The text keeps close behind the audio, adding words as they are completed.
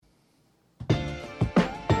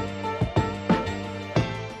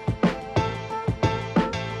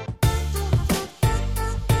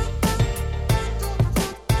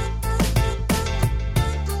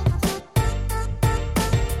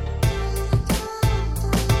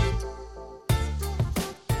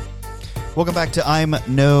Welcome back to I'm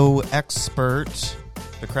No Expert,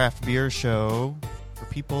 the craft beer show for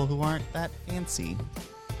people who aren't that fancy.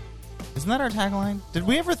 Isn't that our tagline? Did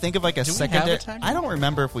we ever think of like a Do we second? have a tagline? I don't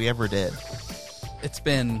remember if we ever did. It's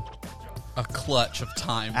been a clutch of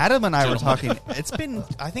time. Adam and I were gentlemen. talking. It's been,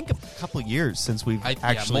 I think, a couple years since we've Yeah,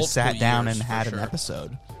 actually multiple sat down years and for had sure. an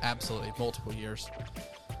episode. Absolutely, multiple years.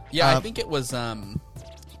 Yeah, I think it was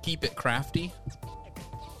Keep It Crafty.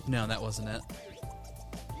 No, that wasn't it.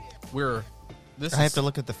 I have to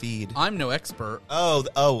look at the feed. I'm no expert. Of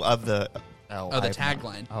the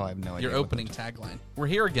Tagline. I have no idea. Your opening tagline. We're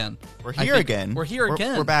here again. We're here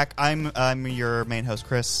again. We're back. I'm your main host,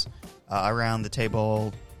 Chris. Around the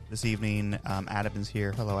table this evening, Adam is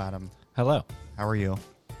here. Hello, Adam. Hello. How are you?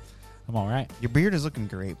 I'm all right. Your beard is looking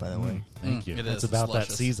great, by the way. Thank you. it It's is. about It's that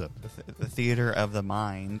luscious. season. The theater of the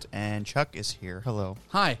mind, and Chuck is here. Hello.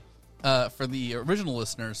 Hi. For the original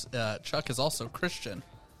listeners, Chuck is also Christian.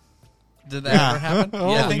 Did that ever happen?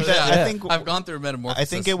 I think that- I think- I've gone through a metamorphosis. I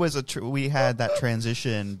think it was we had that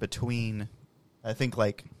transition between. I think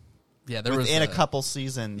like Yeah, there was within a couple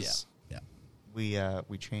seasons. Yeah.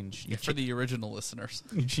 We changed. Yeah, for the original listeners.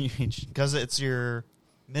 You changed because it's your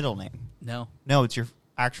middle name. No, No, it's your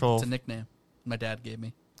actual. it's a nickname my dad gave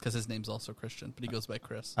me because his name's also Christian, but he goes by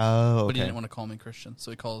Chris. Oh, okay. But he didn't want to call me Christian,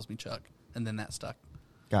 so he calls me Chuck, and then that stuck.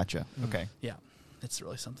 Gotcha. Okay, Yeah, it's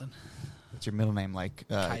really something. it's your middle name, like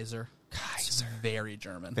Kaiser. It's very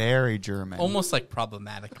German. Very German. Almost like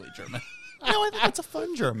problematically German. No, I think it's a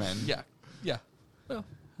fun German. Yeah. Well,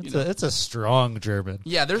 It's a strong German.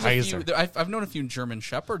 yeah, there's Kaiser. a few. I've known a few German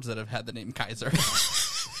shepherds that have had the name Kaiser.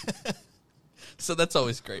 So that's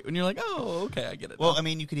always great when you're like, oh, okay, I get it. Well, now. I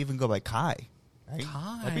mean, you could even go by Kai. Right?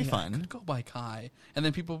 Kai. That'd be I fun. could go by Kai, and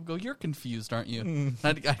then people would go, "You're confused, aren't you?" And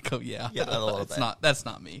I'd go, "Yeah, Yeah, a little it's bit. not. That's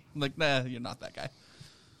not me. I'm like, nah, you're not that guy."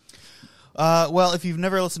 Well, if you've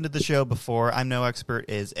never listened to the show before, I'm No Expert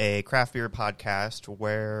is a craft beer podcast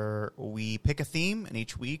where we pick a theme, and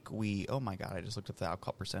each week oh my god, I just looked up the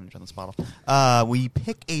alcohol percentage on this bottle. We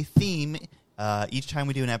pick a theme each time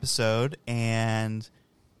we do an episode, and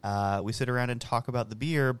we sit around and talk about the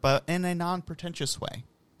beer, but in a non-pretentious way,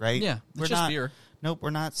 right? Yeah, it's just beer. Nope,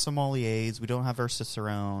 we're not sommeliers. We don't have our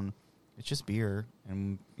Cicerone. It's just beer,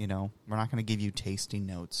 and we're not going to give you tasting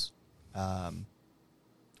notes.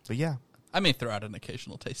 But yeah. I may throw out an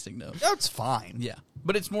occasional tasting note. That's fine. Yeah,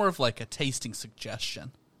 but it's more of like a tasting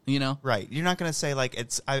suggestion. You know, Right. You're not going to say, like,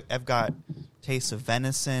 I've got taste of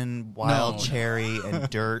venison, wild No. cherry, and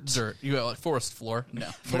dirt. dirt. You got like forest floor. No,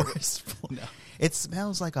 Forest floor. No. It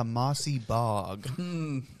smells like a mossy bog.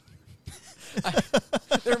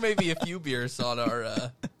 There may be a few beers on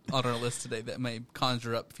our list today that may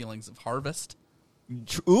conjure up feelings of harvest,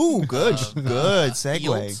 Ooh, good. Good segue.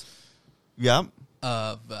 fields, Yep.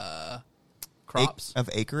 of crops, Of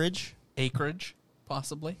acreage. acreage,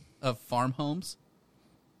 possibly of farm homes.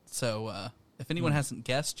 So, if anyone hasn't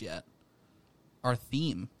guessed yet, our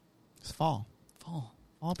theme It's fall. fall,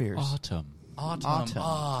 Fall beers. Autumn. autumn. Autumn.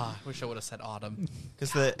 Ah, I wish I would have said autumn.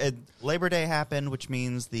 Because Labor Day happened, which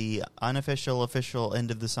means the unofficial, official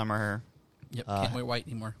end of the summer. Yep, can't wear white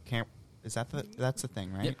anymore. That's the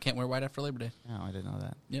thing, right? Yep, can't wear white after Labor Day. No, I didn't know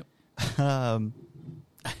that. Yep. Um,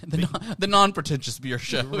 The non-pretentious beer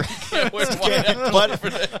show. Can't wear white after Labor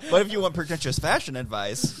Day. but if you want pretentious fashion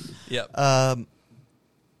advice, Yep.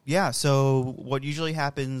 yeah. So what usually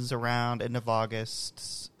happens around end of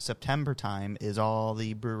August, September time is all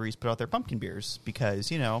the breweries put out their pumpkin beers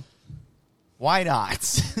because why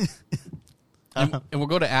not? And we'll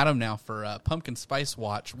go to Adam now for Pumpkin Spice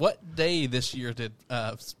Watch. What day this year did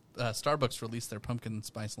Starbucks release their pumpkin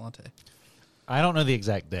spice latte? I don't know the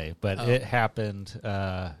exact day, but Oh. it happened.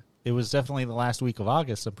 It was definitely the last week of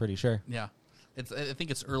August, I'm pretty sure. Yeah, I think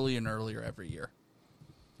it's earlier and earlier every year.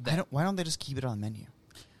 Why don't they just keep it on the menu?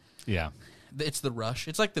 Yeah. It's the rush.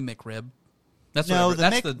 It's like the McRib. That's No,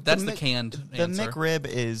 whatever. the That's Mc- the canned The answer.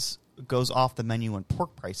 McRib goes off the menu when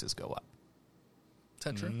pork prices go up. Is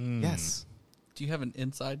that true? Yes. Do you have an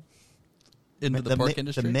inside into the pork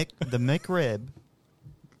industry? The McRib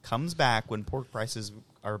comes back when pork prices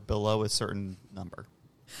are below a certain number.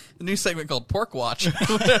 The new segment called Pork Watch.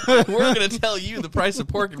 We're going to tell you the price of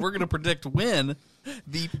pork, and we're going to predict when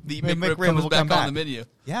the McRib comes will back come on back. the menu.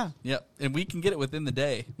 Yeah. Yep, and we can get it within the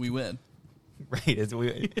day. We win. Right.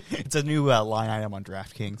 It's a new line item on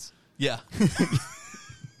DraftKings. Yeah.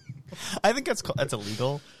 I think that's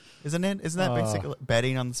illegal, isn't it? Isn't that basically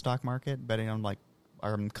betting on the stock market, betting on like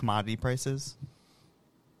commodity prices?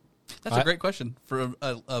 That's a great question for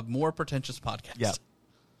a more pretentious podcast. Yeah.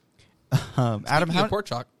 Adam, Speaking of pork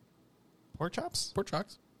chop. pork chops? Pork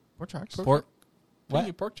chops. Pork chops? Pork. Speaking What?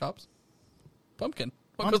 of pork chops. Pumpkin.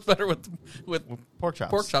 What goes better with Pork chops.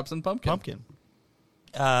 pork chops and pumpkin?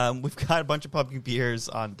 Pumpkin. We've got a bunch of pumpkin beers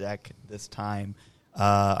on deck this time.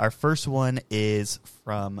 Our first one is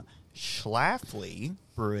from Schlafly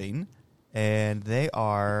Brewing, and they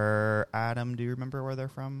are, Adam, do you remember where they're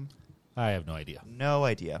from? I have no idea. No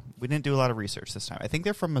idea. We didn't do a lot of research this time. I think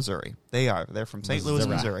they're from Missouri. They're from St. Louis,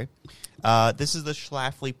 Missouri. This is the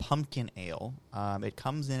Schlafly Pumpkin Ale. It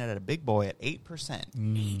comes in at a big boy at 8%.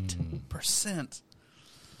 8%.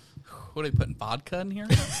 What are they putting vodka in here?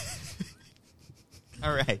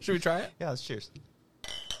 All right. Should we try it? Yeah, let's cheers.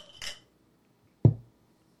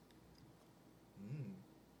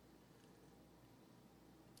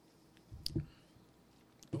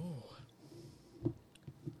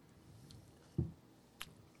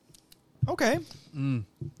 Okay.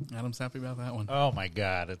 Adam's happy about that one. Oh my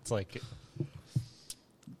god, it's like Do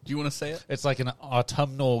you want to say it? it's like an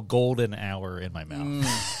autumnal golden hour in my mouth.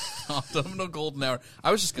 Autumnal golden hour.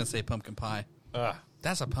 I was just gonna say pumpkin pie. Ugh.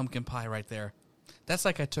 That's a pumpkin pie right there. That's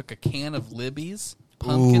like I took a can of Libby's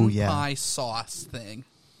pumpkin Ooh, yeah. pie sauce thing,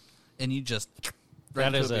 and you just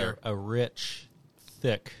right That into is a beer. a rich,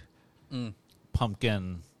 thick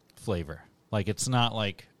pumpkin flavor. Like it's not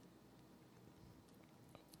like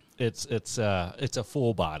it's a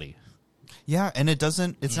full body. Yeah, and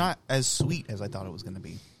it's not as sweet as I thought it was going to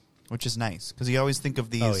be, which is nice because you always think of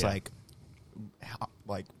these like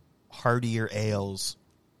heartier ales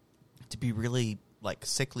to be really like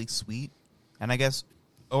sickly sweet. And I guess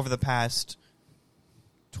over the past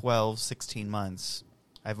 12, 16 months,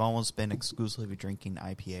 I've almost been exclusively drinking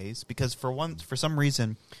IPAs because for some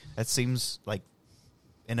reason that seems like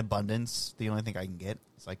in abundance the only thing I can get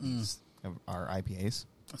is like these are IPAs.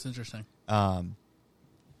 That's interesting.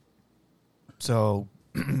 So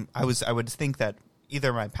I would think that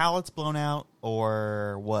either my palate's blown out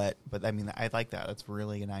or what, but I mean I like that. That's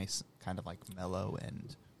really a nice kind of like mellow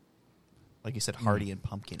and like you said hearty and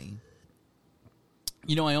pumpkin-y.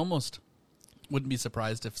 You know, I almost wouldn't be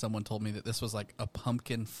surprised if someone told me that this was like a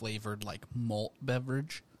pumpkin flavored like malt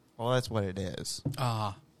beverage. Well, that's what it is.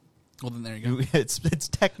 Well, then there you go. It's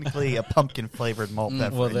technically a pumpkin flavored malt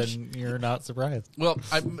beverage. Well, then you're not surprised. Well,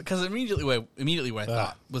 because immediately what I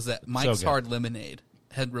thought was that Mike's good. Hard Lemonade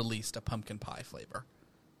had released a pumpkin pie flavor.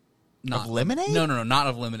 Not Of lemonade? No, not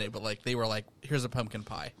of lemonade, but like they were like, here's a pumpkin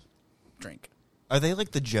pie drink. Are they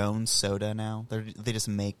like the Jones Soda now? They just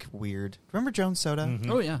make weird. Remember Jones Soda?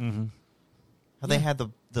 Oh yeah, How they had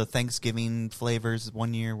the Thanksgiving flavors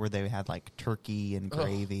one year where they had like turkey and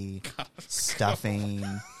gravy, stuffing,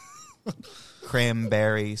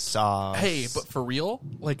 cranberry sauce. Hey, but for real,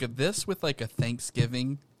 like this with like a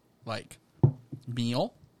Thanksgiving like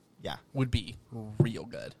meal yeah, would be real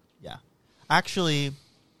good. yeah. Actually,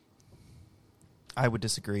 I would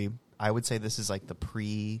disagree. I would say this is like the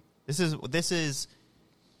pre. This is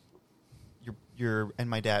your and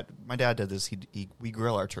my dad did this. We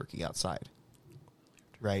grill our turkey outside,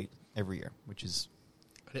 right, every year, which is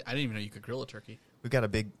I didn't even know you could grill a turkey. we have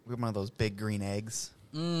one of those big green eggs.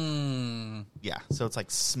 Yeah, so it's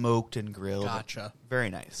like smoked and grilled. Gotcha. Very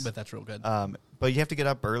nice. But that's real good. But you have to get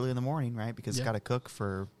up early in the morning, right? Because Yeah. it's got to cook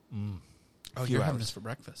for Oh, few you're having hours. this for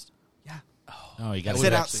breakfast. yeah. Oh, you got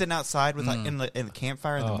Sitting outside with like in the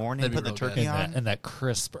campfire in the morning, that'd be put the real good. turkey on. and that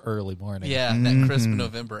crisp early morning. Yeah, that crisp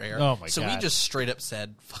November air. Oh, my So we God. just straight up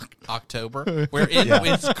said, fuck October.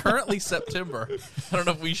 It's currently September. I don't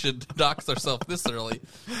know if we should dox ourselves this early,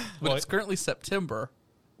 but Well, it's currently September.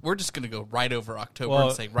 We're just going to go right over October Well-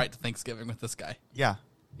 and say right to Thanksgiving with this guy. Yeah.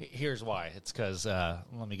 Here's why. It's because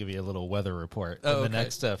let me give you a little weather report. Oh, In the okay.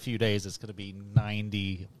 next few days, it's going to be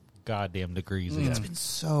 90 goddamn degrees again. It's been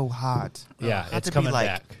so hot. Yeah, Not it's to be coming like,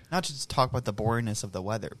 back. Not just talk about the boringness of the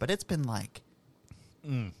weather, but it's been like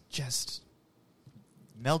just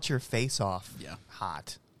melt your face off. Yeah.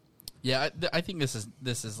 Hot. Yeah, I think this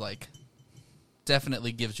is like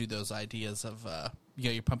definitely gives you those ideas of you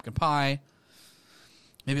got your pumpkin pie,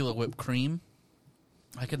 maybe a little whipped cream.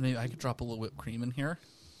 I could drop a little whipped cream in here.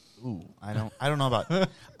 Ooh, I don't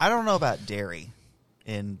know about dairy.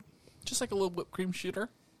 Just like a little whipped cream shooter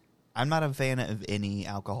I'm not a fan of any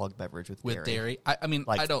alcoholic beverage with dairy. I mean,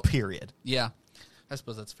 Like I don't. period. Yeah, I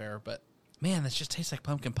suppose that's fair, but man, this just tastes like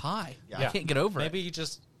pumpkin pie. Yeah. I can't get over Maybe it. you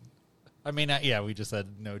just... I mean, yeah, we just said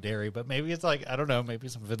no dairy, but maybe it's like, I don't know, maybe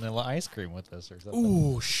some vanilla ice cream with this or something.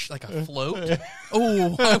 Ooh, like a float.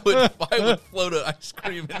 Ooh, I would float an ice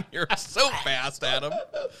cream in here so fast, Adam.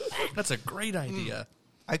 That's a great idea.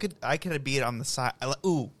 I could be it on the side.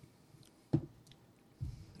 Ooh,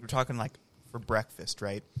 we're talking like for breakfast,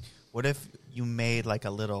 right? What if you made like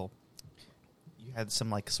you had some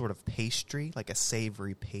like sort of pastry, like a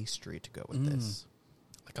savory pastry to go with this?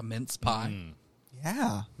 Like a mince pie.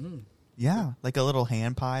 Yeah. Yeah. Like a little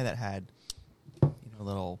hand pie that had, a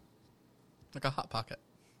little, Like a Hot Pocket.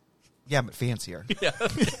 yeah, but fancier. Yeah.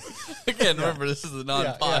 Again, remember, this is the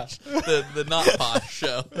non-posh, the not posh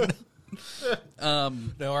show.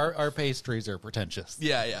 No, our pastries are pretentious.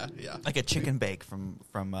 Yeah. Like a chicken bake from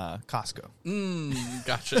Costco.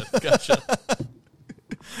 Gotcha.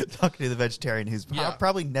 Talking to the vegetarian who's Yeah.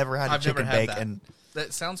 probably never had a I've never chicken had bake. that. And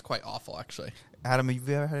That sounds quite awful, actually. Adam, have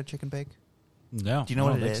you ever had a chicken bake? No. Do you know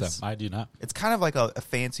I what don't it think is? So. I do not. It's kind of like a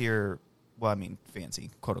fancier, well, I mean,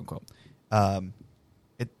 fancy, quote unquote.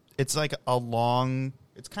 It's like a long.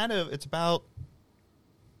 It's about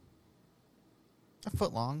a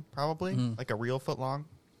foot long, probably, like a real foot long,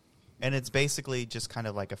 and it's basically just kind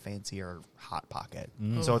of like a fancier Hot Pocket.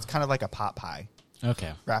 So it's kind of like a pot pie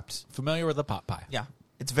Okay. wrapped. Familiar with the pot pie. Yeah,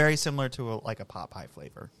 it's very similar to like a pot pie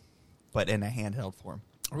flavor, but in a handheld form.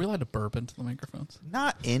 Are we allowed to burp into the microphones?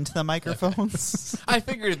 Not into the microphones. I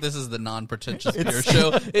figured this is the non-pretentious beer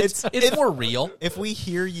show. It's more real. If we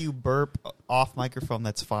hear you burp off microphone,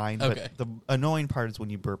 that's fine. Okay. But the annoying part is when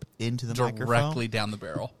you burp into the Directly microphone down the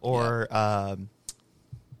barrel. or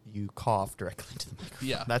you cough directly into the microphone.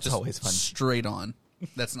 Yeah. That's just always fun. Straight on.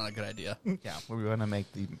 That's not a good idea. Yeah, we want to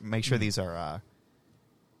make sure these are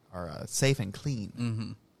safe and clean.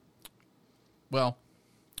 Mm-hmm. Well,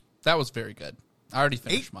 that was very good. I already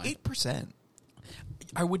finished mine. 8%.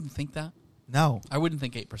 I wouldn't think that. No, I wouldn't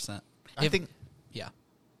think 8%. I think Yeah.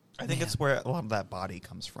 it's where a lot of that body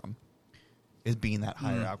comes from, is being that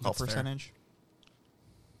higher alcohol that's fair. percentage.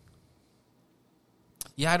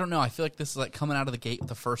 Yeah, I don't know. I feel like this is like coming out of the gate with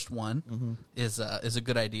the first one is a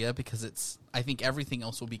good idea because I think everything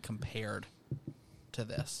else will be compared to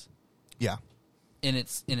this Yeah, in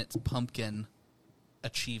its pumpkin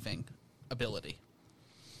achieving ability.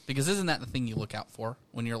 Because isn't that the thing you look out for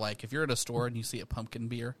when you're like, if you're at a store and you see a pumpkin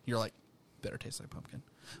beer, you're like, better taste like pumpkin,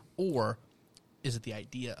 or is it the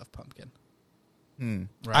idea of pumpkin?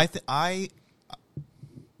 Right.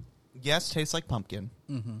 Yes, tastes like pumpkin,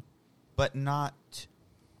 but not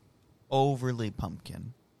overly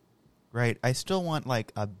pumpkin, right? I still want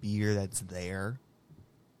like a beer that's there,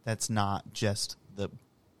 that's not just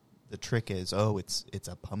the trick is it's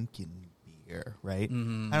a pumpkin beer, right?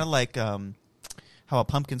 Kind of like how a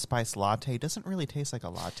pumpkin spice latte doesn't really taste like a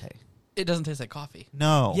latte. It doesn't taste like coffee.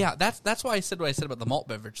 No, Yeah, that's why I said what I said about the malt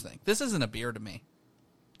beverage thing. This isn't a beer to me.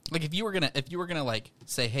 Like if you were gonna like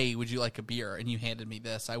say, hey, would you like a beer? And you handed me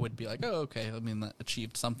this, I would be like, oh, okay. I mean, that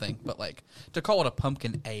achieved something. But like to call it a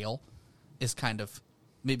pumpkin ale is kind of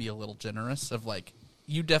maybe a little generous. Of like,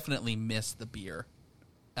 you definitely miss the beer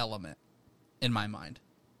element in my mind.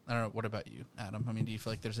 I don't know. What about you, Adam? I mean, do you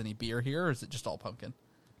feel like there's any beer here, or is it just all pumpkin?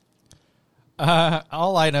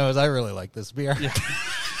 All I know is I really like this beer. Yeah.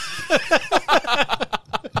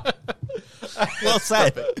 well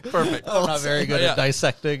said. Perfect. I'm not very good Yeah. at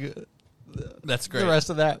dissecting That's great. the rest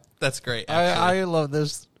of that. That's great. Actually. I love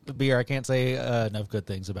this beer. I can't say enough good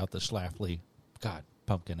things about the Schlafly. God,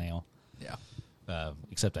 pumpkin ale. Yeah.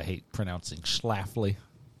 Except I hate pronouncing Schlafly.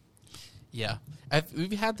 Yeah.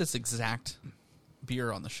 We've had this exact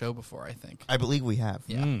beer on the show before, I think. I believe we have.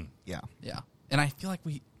 Yeah. Yeah. Yeah. And I feel like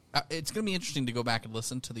it's going to be interesting to go back and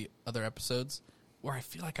listen to the other episodes where I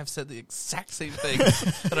feel like I've said the exact same thing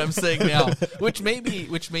that I'm saying now, which may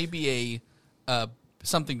be a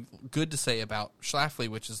something good to say about Schlafly,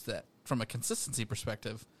 which is that from a consistency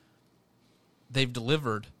perspective, they've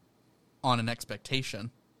delivered on an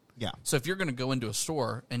expectation. Yeah. So if you're going to go into a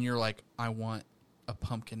store and you're like, I want a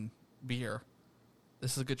pumpkin beer,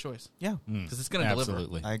 this is a good choice. Yeah. Because it's going to deliver.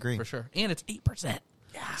 Absolutely. I agree. For sure. And it's 8%.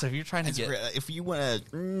 Yeah. So if you're trying to get... If you want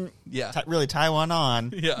to Yeah. really tie one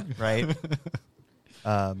on, Yeah. right?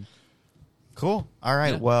 Cool. All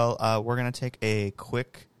right. Yeah. Well, we're going to take a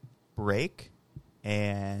quick break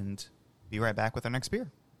and be right back with our next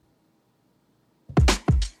beer.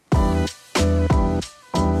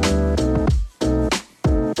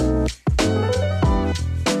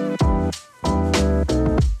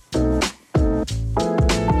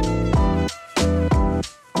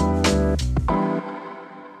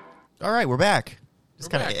 All right, we're back.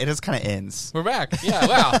 It just kind of ends. We're back. Yeah,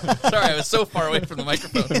 wow. Sorry, I was so far away from the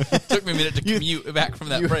microphone. It took me a minute to commute back from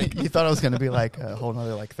that break. You thought it was going to be like a whole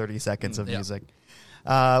nother 30 seconds of Yeah. music.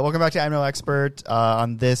 Welcome back to I'm No Expert.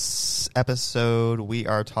 On this episode, we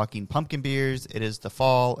are talking pumpkin beers. It is the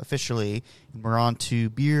fall officially. And we're on to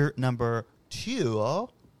beer number 2,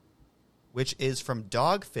 which is from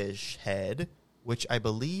Dogfish Head, which I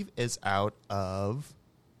believe is out of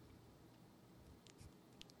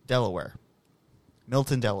Delaware.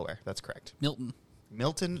 Milton, Delaware. That's correct.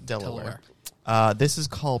 Milton, Delaware. Delaware. This is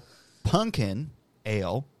called Pumpkin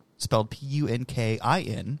Ale. spelled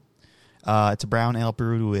Punkin. It's a brown ale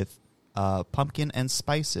brewed with pumpkin and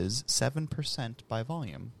spices, 7% by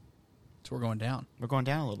volume. So we're going down. We're going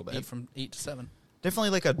down a little bit. From 8 to 7.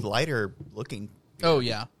 Definitely like a lighter looking beer. Oh,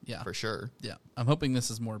 yeah. For sure. Yeah. I'm hoping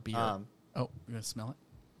this is more beer. Um, you're going to smell it?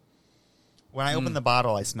 When I opened the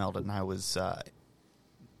bottle, I smelled it, and I was not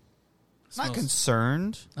Smells-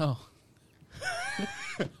 concerned. Oh.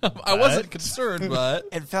 I wasn't concerned, but...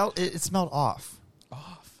 It smelled off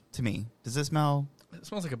Off. to me. Does it smell? It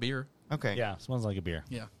smells like a beer. Okay. Yeah, smells like a beer.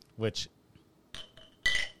 Yeah. Which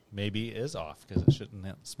maybe is off because it shouldn't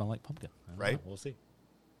smell like pumpkin. I don't Right. know. We'll see.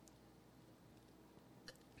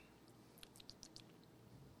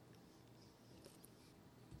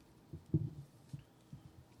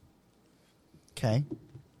 Okay.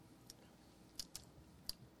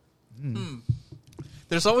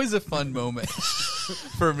 There's always a fun moment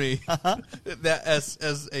for me that as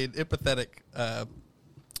an empathetic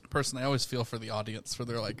person, I always feel for the audience where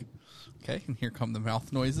they're like, okay, and here come the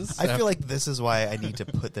mouth noises. I feel like this is why I need to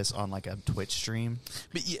put this on like a Twitch stream.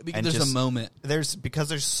 But yeah, because and there's just- a moment. Because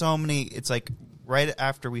there's so many. It's like right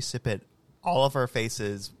after we sip it, all of our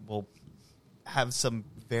faces will have some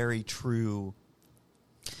very true,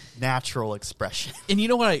 natural expression. And you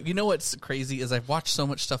know what's crazy is I've watched so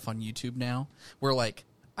much stuff on YouTube now where like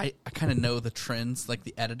I kind of know the trends, like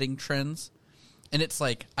the editing trends. And it's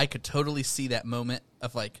like I could totally see that moment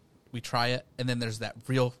of like we try it and then there's that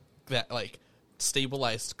like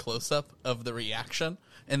stabilized close up of the reaction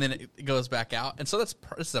and then it goes back out. And so this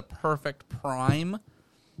is a perfect prime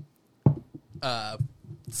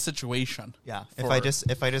situation. Yeah. for-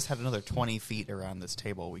 If I just had another 20 feet around this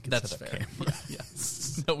table, we could That's set up fair. camera. Yeah.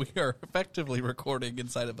 So we are effectively recording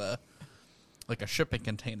inside of a shipping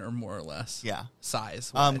container, more or less. Yeah.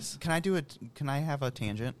 Size wise. Can I have a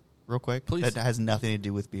tangent real quick? Please. That has nothing to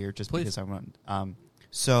do with beer, just Please. because I want.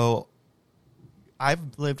 So I've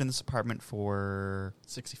lived in this apartment for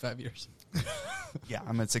 65 years. yeah,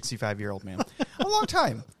 I'm a 65-year-old man. A long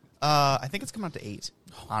time. I think it's come out to 8,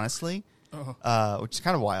 honestly, which is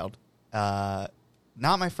kind of wild. Not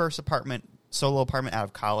my first solo apartment out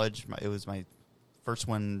of college. It was my first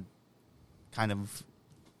one kind of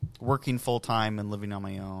working full-time and living on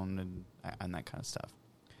my own and that kind of stuff.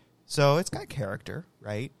 So it's got character,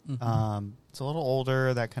 right? Mm-hmm. It's a little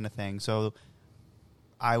older, that kind of thing. So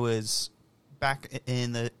I was back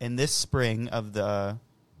in this spring of the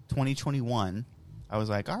 2021. I was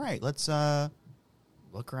like, all right, let's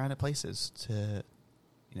look around at places to,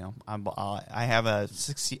 I have a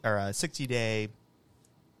 60-day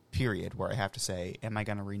period where I have to say, am I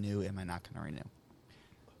going to renew? Am I not going to renew?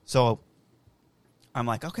 So I'm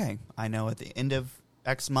like, okay, I know at the end of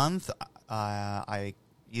X month, I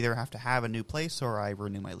either have to have a new place or I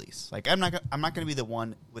renew my lease. Like I'm not going to be the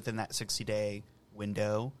one within that 60-day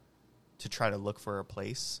window to try to look for a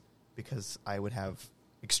place because I would have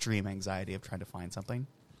extreme anxiety of trying to find something.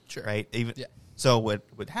 Sure. Right? Yeah. So what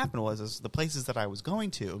happened was the places that I was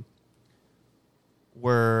going to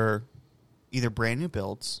were either brand new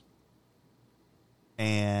builds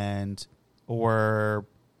or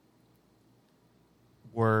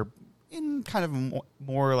were in kind of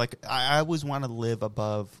more like I always wanted to live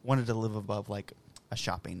above like a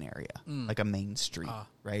shopping area, like a main street,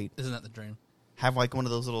 right? Isn't that the dream? Have like one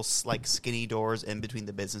of those little like skinny doors in between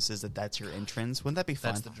the businesses that's your entrance. Wouldn't that be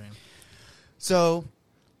fun? That's the dream. So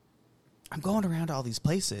I'm going around to all these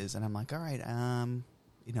places and I'm like, all right,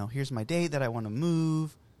 here's my date that I want to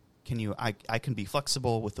move. I can be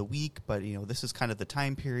flexible with the week, but this is kind of the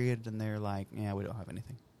time period. And they're like, yeah, we don't have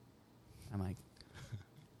anything. I'm like,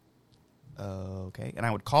 okay. And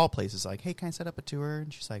I would call places like, hey, can I set up a tour?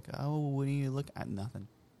 And she's like, oh, what do you look at? Nothing.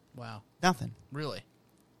 Wow. Nothing. Really?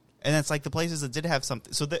 And it's like the places that did have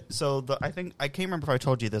something. I think I can't remember if I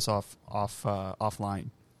told you this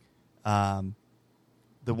offline.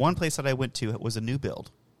 The one place that I went to was a new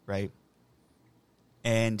build, right?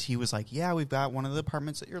 And he was like, "Yeah, we've got one of the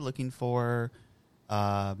apartments that you're looking for.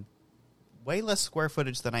 Way less square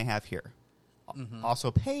footage than I have here. Mm-hmm.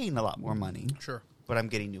 Also paying a lot more money, Sure. but I'm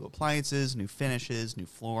getting new appliances, new finishes, new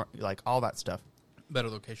floor, like all that stuff. Better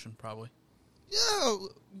location, probably. Yeah,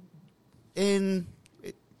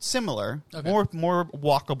 similar, Okay. more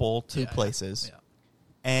walkable to Yeah, places." Yeah.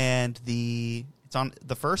 And it's on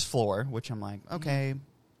the first floor, which I'm like, okay.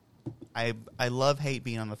 I hate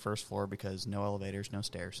being on the first floor because no elevators, no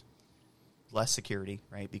stairs, less security,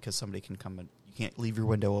 right? Because somebody can come and you can't leave your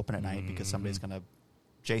window open at night because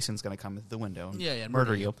Jason's gonna come at the window and Yeah,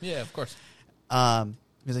 murder you. Yeah, of course.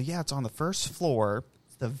 He's like, yeah, it's on the first floor.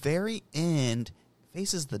 The very end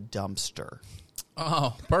faces the dumpster.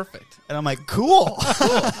 Oh, perfect. And I'm like, cool.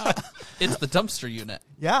 It's the dumpster unit.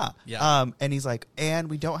 Yeah. Yeah. And he's like, and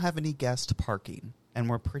we don't have any guest parking, and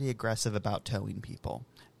we're pretty aggressive about towing people.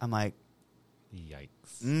 I'm like,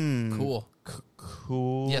 Yikes. Cool.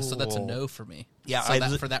 Cool. Yeah, so that's a no for me. Yeah,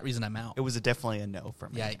 so for that reason, I'm out. It was definitely a no for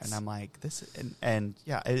me. Yikes. And I'm like, this, and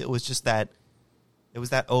yeah, it was just that. It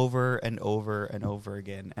was that over and over and over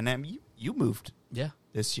again. And then you moved Yeah.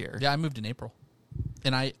 this year. Yeah, I moved in April,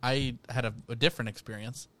 and I had a different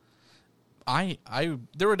experience.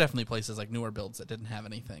 There were definitely places like newer builds that didn't have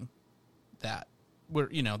anything that were,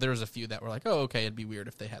 there was a few that were like, oh, okay, it'd be weird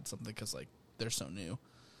if they had something because like they're so new.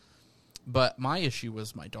 But my issue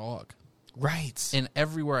was my dog. Right. And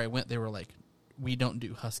everywhere I went, they were like, we don't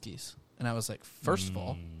do huskies. And I was like, first of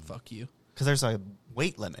all, fuck you. Because there's a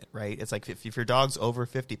weight limit, right? It's like if your dog's over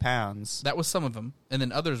 50 pounds. That was some of them. And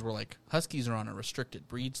then others were like, huskies are on a restricted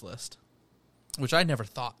breeds list, which I never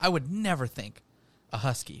thought. I would never think a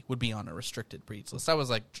husky would be on a restricted breeds list. I was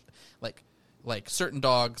like certain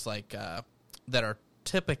dogs like that are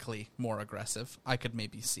typically more aggressive, I could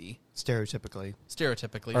maybe see. Stereotypically.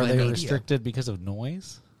 Are like they a- restricted because of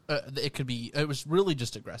noise? It could be. It was really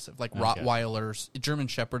just aggressive, like Okay. Rottweilers. German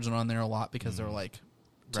Shepherds are on there a lot because they're like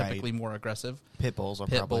Right. typically more aggressive. Pit bulls are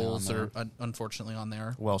Pit probably bulls on there. are unfortunately on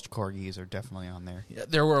there. Welsh corgis are definitely on there. Yeah,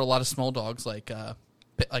 there were a lot of small dogs like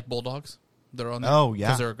bulldogs that are on there. Oh, yeah.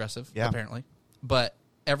 because they're aggressive. Yeah. Apparently, but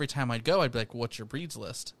every time I'd go, I'd be like, "What's your breeds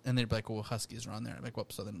list?" And they'd be like, "Well, huskies are on there." I'm like,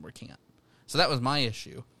 "Whoops!" So then we can't. So that was my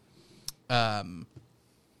issue.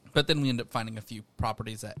 But then we ended up finding a few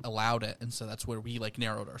properties that allowed it, and so that's where we like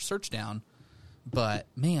narrowed our search down. But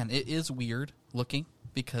man, it is weird looking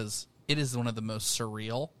because it is one of the most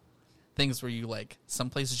surreal things where you like some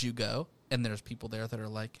places you go and there's people there that are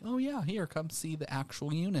like, oh yeah, here, come see the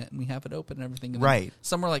actual unit and we have it open and everything. And then Right.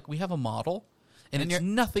 some are like, we have a model and And it's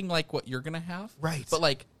you're- nothing like what you're gonna have. Right. But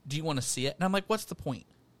like, do you want to see it? And I'm like, what's the point?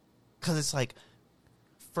 Because it's like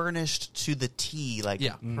furnished to the T, like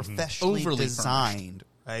Yeah. professionally Overly designed,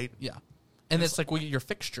 right? Yeah. And it's like, well, your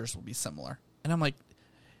fixtures will be similar. And I'm like,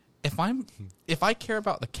 if I care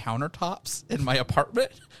about the countertops in my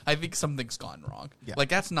apartment, I think something's gone wrong. Yeah. Like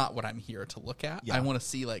that's not what I'm here to look at. Yeah. I want to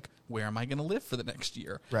see like where am I going to live for the next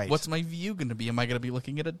year? Right. What's my view going to be? Am I going to be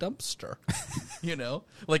looking at a dumpster?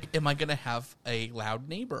 Like am I going to have a loud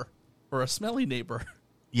neighbor or a smelly neighbor?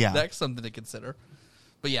 Yeah. That's something to consider.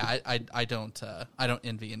 But yeah, I don't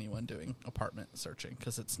envy anyone doing apartment searching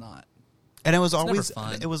because it's not. And it was never always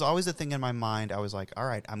fun. it was always a thing in my mind. I was like, all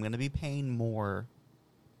right, I'm going to be paying more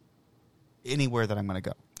anywhere that I'm going to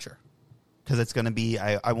go. Sure. Because it's going to be,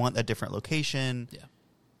 I want a different location. Yeah.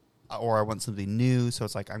 Or I want something new. So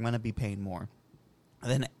it's like, I'm going to be paying more. And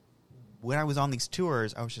then when I was on these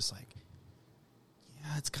tours, I was just like,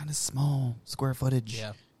 yeah, it's kind of small square footage.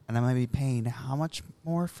 Yeah. And I might be paying how much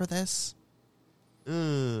more for this?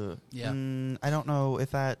 Ugh. Yeah. I don't know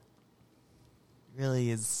if that really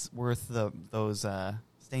is worth those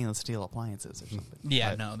stainless steel appliances or something.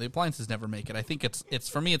 Yeah, But- no, the appliances never make it. I think it's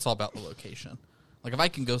for me, it's all about the location. Like if I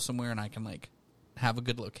can go somewhere and I can like have a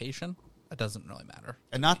good location, it doesn't really matter.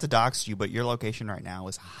 And not to dox you, but your location right now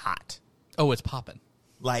is hot. Oh, it's popping.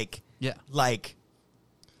 Like Yeah,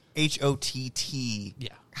 HOTT. yeah.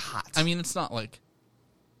 Hot. I mean, it's not like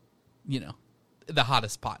the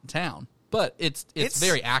hottest spot in town, but it's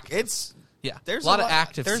very active. It's yeah. there's a lot a of lot-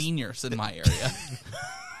 active there's- seniors in my area.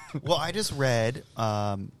 well, I just read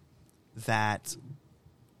that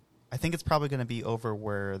I think it's probably going to be over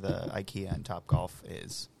where the IKEA and Topgolf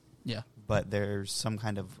is. Yeah, But there's some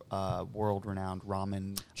kind of world-renowned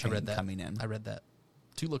ramen I chain read that. coming in. I read that.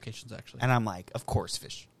 2 locations actually. And I'm like, of course,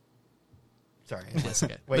 fish. Sorry. It's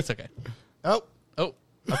okay. Wait. It's okay. Oh, Oh,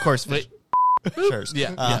 of course, fish. Sure.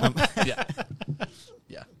 yeah, Um, yeah,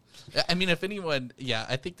 yeah. I mean, if anyone,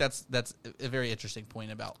 I think that's a very interesting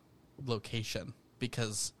point about location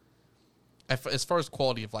because, as far as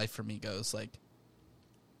quality of life for me goes, like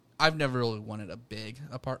I've never really wanted a big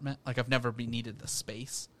apartment. Like I've never needed the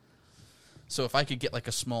space. So if I could get like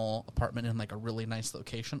a small apartment in like a really nice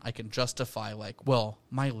location, I can justify like, well,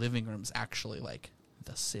 my living room's actually like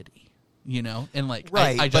the city, and like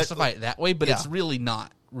Right, I but- justify it that way, but yeah. it's really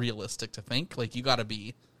not realistic to think. Like you got to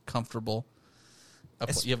be comfortable.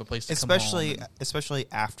 You have a place to come home. Especially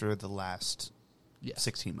after the last Yes.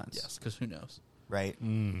 16 months. Yes, because who knows? Right?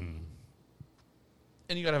 And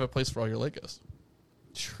you got to have a place for all your Legos.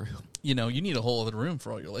 True. You need a whole other room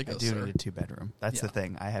for all your Legos. I do sir. need a 2-bedroom. That's Yeah. the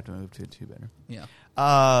thing. I have to move to a 2-bedroom. Yeah.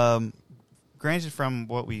 Granted, from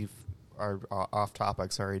what we've are off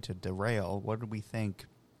topic, sorry to derail, what did we think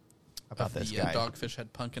about Of this the guy? Dogfish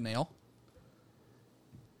Head Pumpkin Ale.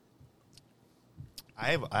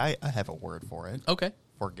 I have a word for it. Okay.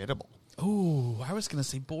 Forgettable. Ooh, I was gonna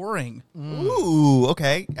say boring. Ooh,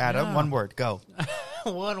 okay. Adam, Yeah. one word, go.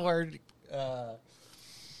 One word.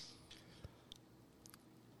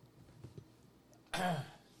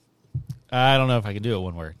 I don't know if I can do it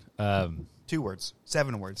one word. 2 words.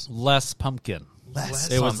 7 words. Less pumpkin. Less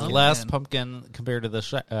It was pumpkin. less pumpkin compared to the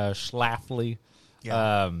Schlafly.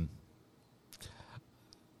 Yeah.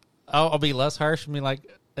 I'll be less harsh and be like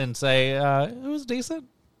and say it was decent.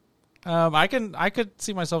 I could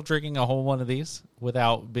see myself drinking a whole one of these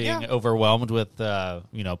without being Yeah. overwhelmed with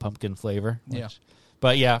pumpkin flavor. Yeah.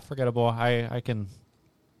 But yeah, forgettable. I can.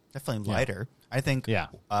 Definitely Yeah. lighter. I think Yeah.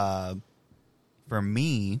 for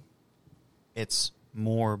me, it's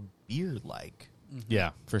more beer-like.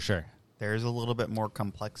 Yeah, for sure. There's a little bit more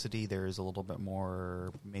complexity. There's a little bit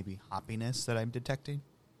more maybe hoppiness that I'm detecting.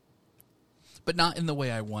 But not in the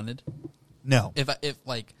way I wanted. No. If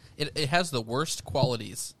like it has the worst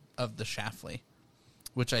qualities of the Schlafly,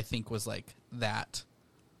 which I think was like that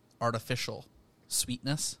artificial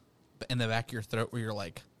sweetness in the back of your throat where you're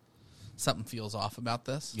like, something feels off about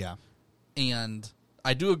this. Yeah. And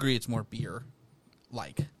I do agree it's more beer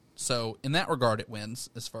like. So in that regard it wins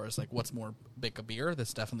as far as like what's more big a beer.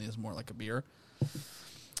 This definitely is more like a beer.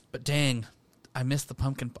 But dang, I miss the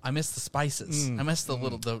pumpkin. I miss the spices. I miss the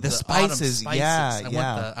little the autumn spices, spices.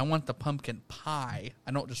 yeah, I want the pumpkin pie.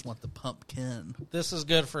 I don't just want the pumpkin. This is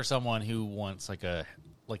good for someone who wants like a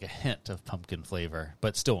hint of pumpkin flavor,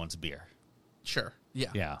 but still wants beer. Sure. Yeah.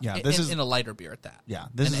 Yeah. Yeah, In, this in- is- in a lighter beer at that. Yeah,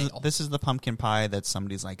 An ale. this is the pumpkin pie that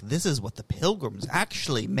somebody's like, this is what the Pilgrims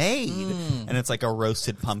actually made, and it's like a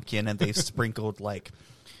roasted pumpkin, and they've sprinkled like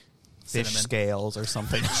fish Cinnamon. scales or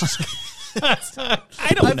something.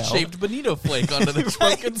 I don't know. shaved bonito flake onto this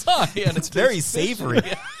pumpkin pie, and It's very savory.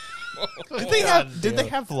 Did they have Did they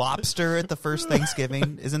have lobster at the first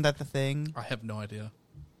Thanksgiving? Isn't that the thing? I have no idea.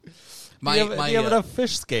 Do you have enough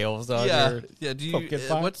fish scales on your Do you? pumpkin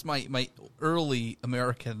pie? What's my early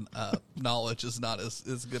American knowledge is not as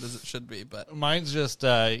good as it should be, but Mine's just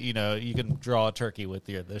you can draw a turkey with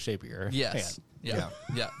the shape of your yes, hand.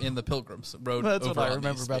 yeah. In the Pilgrims rode. That's over what I on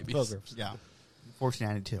remember these about the babies. Pilgrims. Yeah,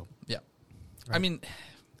 1492. Yeah, I mean,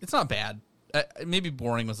 it's not bad. Maybe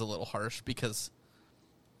boring was a little harsh because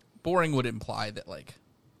boring would imply that like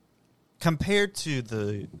Compared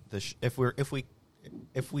to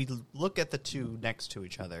if we look at the two next to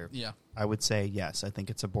each other, yeah. I would say yes. I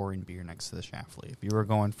think it's a boring beer next to the Schlafly. If you were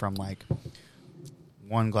going from like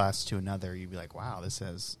one glass to another, you'd be like, "Wow, this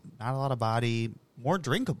has not a lot of body, more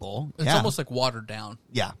drinkable." It's yeah. almost like watered down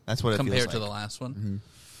yeah, that's what it compared feels to like. the last one. Mhm.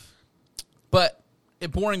 But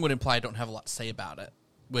boring would imply I don't have a lot to say about it,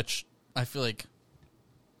 which I feel like.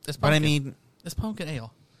 It's But I pumpkin. mean, It's pumpkin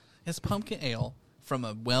ale. It's pumpkin ale from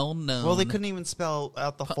a well-known. well, they couldn't even spell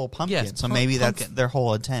out the full pumpkin, yes, so maybe that's pumpkin. their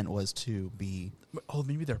whole intent was to be. Oh,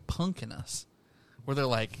 maybe they're punking us, where they're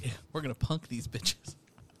like, "We're gonna punk these bitches."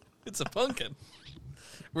 It's a pumpkin,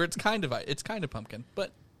 where it's kind of pumpkin,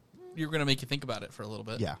 but you're gonna make you think about it for a little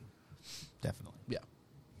bit. Yeah, definitely. yeah.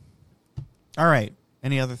 All right.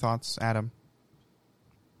 Any other thoughts, Adam?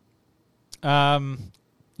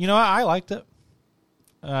 I liked it.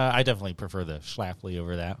 I definitely prefer the Schlafly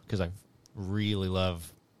over that because I really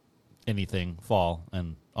love anything fall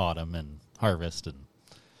and autumn and harvest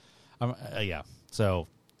and yeah. So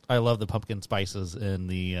I love the pumpkin spices in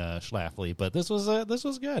the Schlafly, but this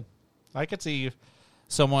was good. I could see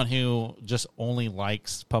someone who just only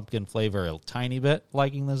likes pumpkin flavor a tiny bit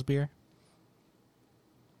liking this beer.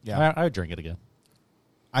 Yeah, I would drink it again.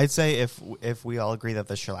 I'd say if we all agree that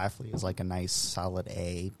the Schlafly is like a nice solid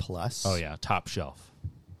A plus. Oh yeah, top shelf.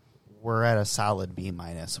 We're at a solid B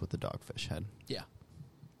minus with the Dogfish Head. Yeah.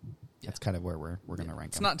 That's kind of where we're going to rank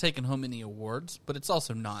It's them. not taking home any awards, but it's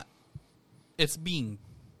also not. It's being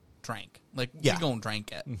drank. Like, Yeah. you go and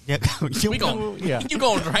drink it. Yeah, We gon' Yeah. you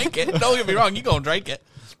go and drink it. Don't get me wrong, you go and drink it.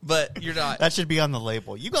 But you're not. that should be on the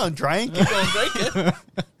label. You going drink? You go and drink it.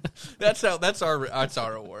 That's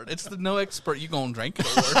our award. It's the no expert you go and drink it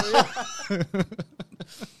award.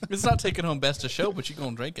 It's not taking home best of show, but you go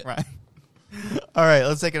and drink it. Right. All right,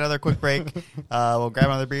 let's take another quick break. We'll grab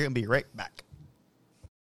another beer and be right back.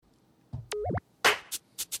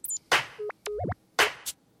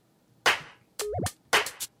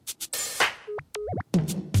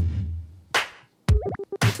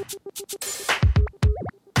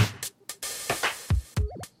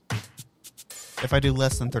 If I do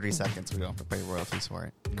less than 30 seconds, we don't have to pay royalties for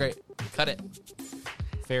it. Great. Cut it.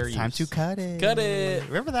 Fair Time use. to cut it. Cut it.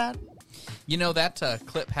 Remember that? You know, that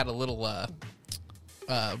clip had a little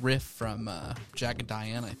riff from Jack and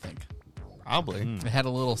Diane, I think. Probably. It had a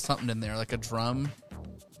little something in there, like a drum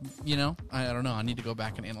I don't know. I need to go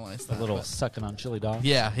back and analyze that. A little but- sucking on chili dog.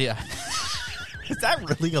 Yeah. Is that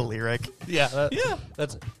really a lyric? Yeah, Yeah.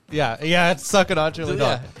 That's it's sucking on chili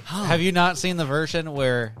Yeah. dog. Have you not seen the version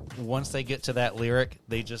where once they get to that lyric,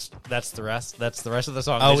 that's the rest of the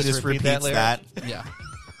song? Oh, They it just repeat repeats lyric? that.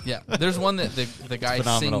 Yeah. There's one that the guy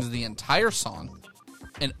phenomenal. sings the entire song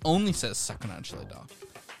and only says "sucking on chili dog."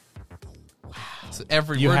 Wow. So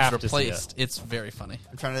every You word's have to see replaced. It's very funny.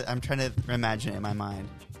 I'm trying to imagine it in my mind.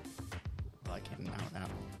 Well, I can't now.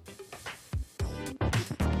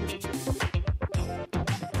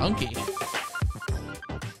 Funky.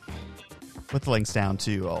 With links down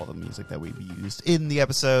to all the music that we've used in the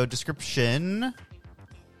episode description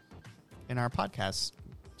in our podcast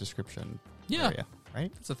description Yeah. area,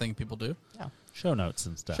 right? That's a thing people do. Yeah. Show notes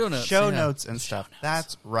and stuff. Show notes. Show yeah. notes and stuff.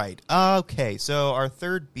 That's right. Okay, so our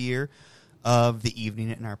third beer of the evening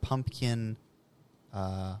in our pumpkin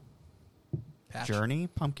Patch. journey,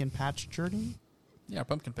 pumpkin patch journey, Yeah,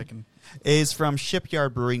 pumpkin picking. is from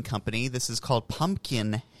Shipyard Brewing Company. This is called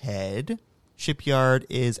Pumpkin Head. Shipyard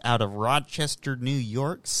is out of Rochester, New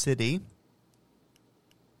York City.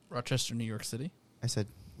 Rochester, New York City. I said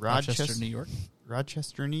Rochester, New York.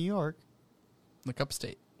 Rochester, New York. Like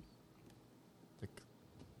upstate.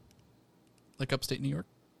 Like upstate New York.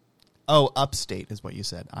 Oh, upstate is what you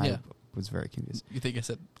said. I Yeah. was very confused. You think I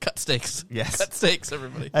said cut steaks? Yes. Cut steaks,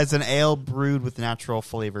 everybody. As an ale brewed with natural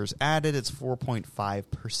flavors added, it's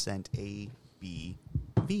 4.5%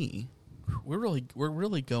 ABV. We're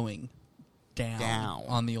really going down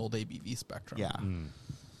on the old ABV spectrum. Yeah.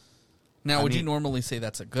 Now, I would you mean- normally say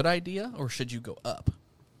that's a good idea, or should you go up?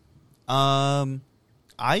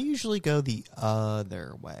 I usually go the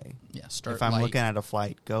other way. Yeah, start If I'm light. looking at a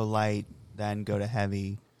flight, go light, then go to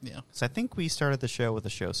heavy. Yeah, So I think we started the show with a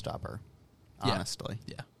showstopper, Yeah. honestly.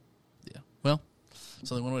 yeah. Well,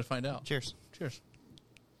 it's only one way to find out. Cheers. Cheers.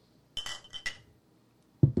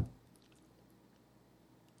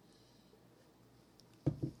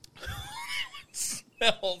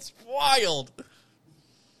 Smells wild.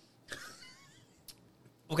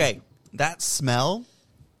 Okay, that smell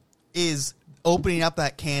is opening up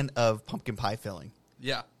that can of pumpkin pie filling.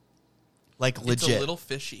 Yeah, Like legit. It's a little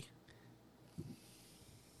fishy.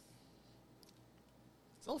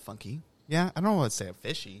 It's a little funky. Yeah, I don't want to say a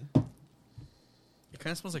fishy. It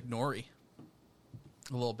kind of smells like nori.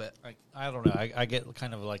 A little bit. I don't know. I get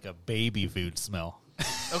kind of like a baby food smell.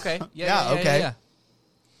 Okay. Yeah, okay. Yeah.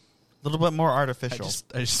 A little bit more I artificial. just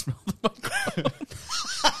smelled the microphone.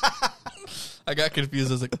 I got confused.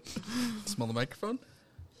 I was like, smell the microphone?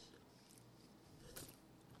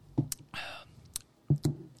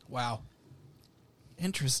 Wow.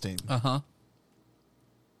 Interesting. Uh-huh.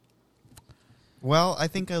 Well, I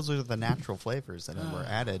think those are the natural flavors that were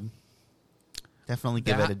added. Definitely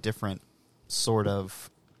give it That- a different sort of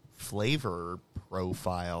flavor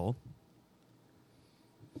profile.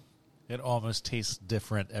 It almost tastes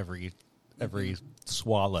different every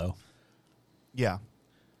swallow. Yeah.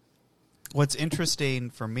 What's interesting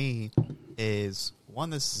for me is, one,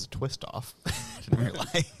 this is a twist off. I didn't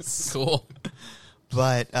realize. Cool.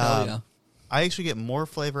 But Hell yeah. I actually get more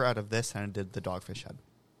flavor out of this than I did the Dogfish Head.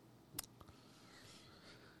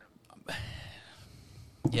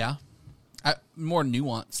 Yeah. More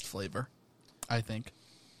nuanced flavor, I think.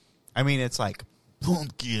 I mean, it's like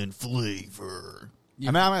pumpkin flavor. Yeah.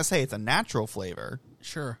 I mean, I'm going to say it's a natural flavor.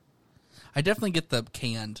 Sure. I definitely get the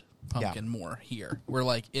canned pumpkin more here. Where,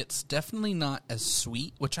 like, it's definitely not as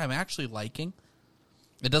sweet, which I'm actually liking.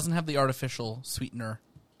 It doesn't have the artificial sweetener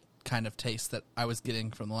kind of taste that I was getting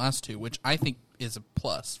from the last two, which I think is a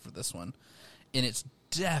plus for this one. And it's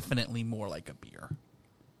definitely more like a beer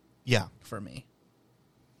Yeah. for me.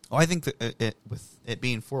 Well, I think that with it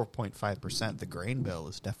being 4.5%, the grain bill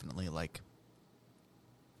is definitely like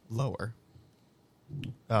lower.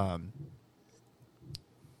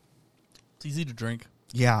 It's easy to drink.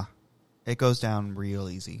 Yeah, it goes down real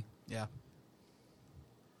easy. Yeah.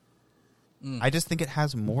 I just think it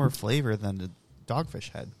has more flavor than the Dogfish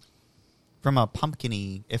Head. From a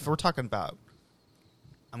pumpkin-y, if we're talking about,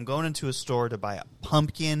 I'm going into a store to buy a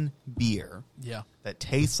pumpkin beer Yeah. that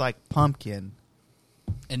tastes like pumpkin.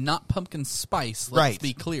 And not pumpkin spice, let's Right.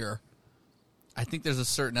 be clear. I think there's a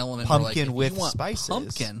certain element Pumpkin where, like, if with you want spices.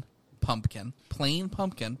 Pumpkin, plain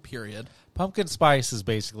pumpkin, period. Pumpkin spice is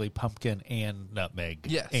basically pumpkin and nutmeg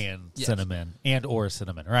Yes. and Yes. cinnamon or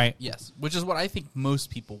cinnamon, right? Yes, which is what I think most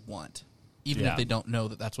people want, even Yeah. if they don't know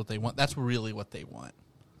that that's what they want. That's really what they want.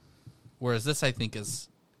 Whereas this, I think, it's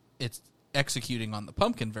executing on the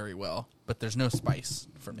pumpkin very well, but there's no spice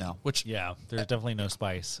for me. No. Which Yeah, there's definitely no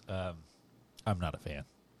spice. I'm not a fan.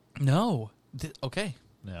 no, okay,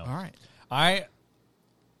 No. all right. I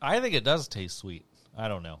I think it does taste sweet. I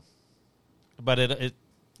don't know, but it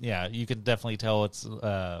yeah, you can definitely tell it's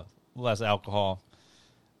less alcohol.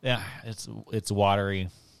 Yeah, it's watery.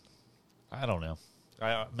 I don't know.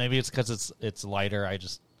 Maybe it's because it's lighter.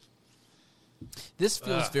 This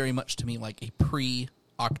feels very much to me like a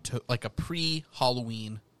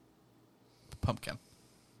pre-Halloween pumpkin.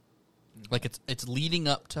 Like it's leading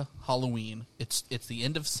up to Halloween. It's the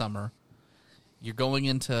end of summer. You're going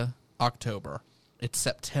into October. It's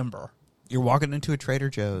September. You're walking into a Trader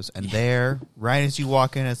Joe's, and there, right as you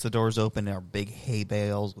walk in, as the doors open, are big hay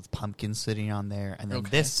bales with pumpkins sitting on there, and then Okay.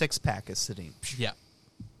 this 6-pack is sitting. Yeah.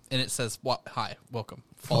 And it says, "Hi, welcome.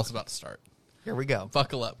 Fall's about to start. Here we go.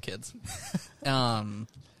 Buckle up, kids."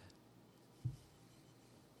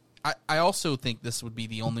 I also think this would be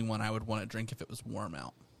the only one I would want to drink if it was warm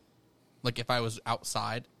out. Like if I was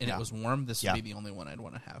outside and Yeah. it was warm, this Yeah. would be the only one I'd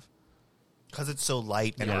want to have. Because it's so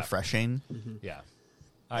light and Yeah. refreshing. Yeah,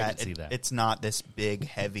 I can see that. It's not this big,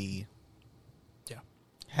 heavy, Yeah.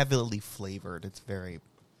 heavily flavored. It's very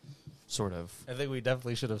sort of... I think we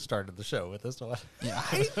definitely should have started the show with this one. Yeah.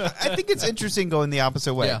 I think it's interesting going the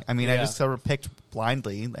opposite way. Yeah. I mean, I Yeah. just sort of picked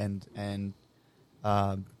blindly, and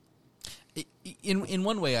In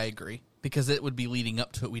one way, I agree, because it would be leading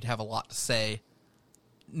up to it. We'd have a lot to say,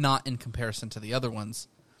 not in comparison to the other ones,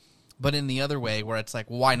 but in the other way, where it's like,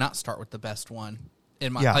 why not start with the best one?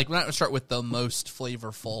 Yeah. Like, why not start with the most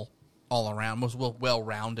flavorful all around, most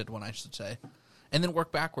well-rounded one, I should say, and then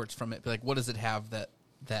work backwards from it. Be like, what does it have that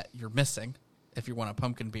you're missing if you want a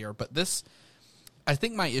pumpkin beer? But this, I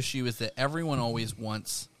think my issue is that everyone always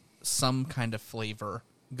wants some kind of flavor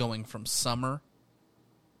going from summer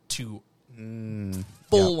to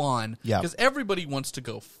full on. Yeah. Because everybody wants to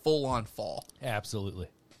go full on fall. Absolutely.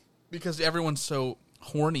 Because everyone's so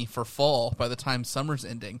horny for fall by the time summer's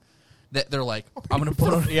ending that they're like, I'm going to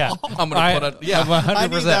put on. Yeah, I'm going to put on. Yeah. I'm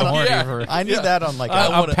 100% that on- horny yeah. for. I need that on like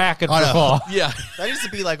I'm wanna- packing on for a- fall. Yeah. that needs to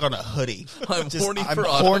be like on a hoodie. I'm horny I'm for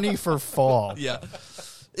autumn. horny for fall. Yeah.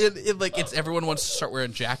 It's everyone wants to start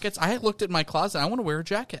wearing jackets. I looked at my closet. I want to wear a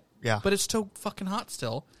jacket. Yeah. But it's so fucking hot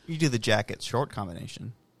still. You do the jacket short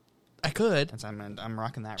combination. I could. That's, I'm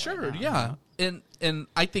rocking that. Sure, right now. yeah. And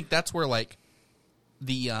I think that's where like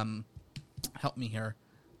the help me here.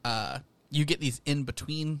 You get these in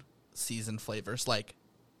between season flavors like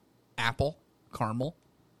apple caramel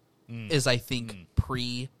is I think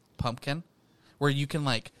pre pumpkin, where you can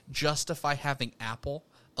like justify having apple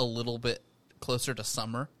a little bit closer to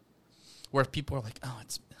summer, where people are like, oh,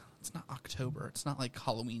 it's not October, it's not like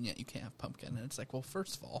Halloween yet, you can't have pumpkin. And it's like, well,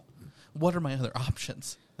 first of all, what are my other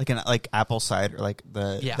options? Like apple cider, like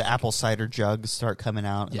the Yeah. apple cider jugs start coming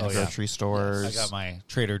out in Yes. the grocery stores. I got my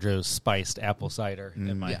Trader Joe's spiced apple cider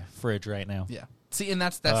in my Yeah. fridge right now. Yeah. See, and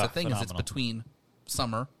that's the thing is it's Phenomenal. between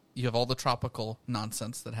summer. You have all the tropical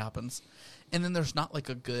nonsense that happens, and then there's not like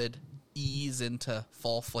a good ease into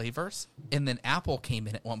fall flavors. And then apple came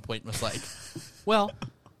in at one point and was like, "Well,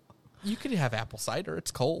 you could have apple cider.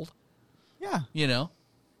 It's cold, Yeah. you know."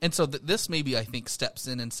 And so this maybe I think steps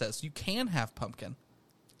in and says you can have pumpkin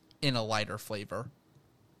in a lighter flavor.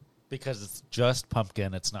 Because it's just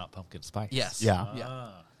pumpkin, it's not pumpkin spice. Yes. Yeah. Yeah.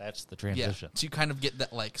 Ah, that's the Yeah, transition. so you kind of get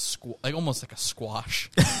that like almost like a squash,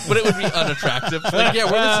 but it would be unattractive. Like, yeah,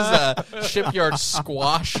 well, this is a Shipyard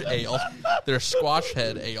Squash Ale, their Squash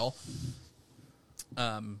Head Ale,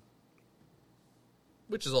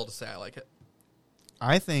 which is all to say I like it.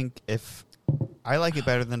 I think if I like it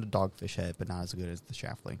better than the Dogfish Head, but not as good as the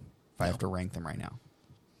Schlafly. If I have to rank them right now,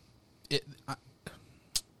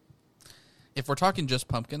 If we're talking just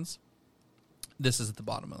pumpkins, this is at the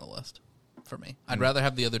bottom of the list for me. I'd rather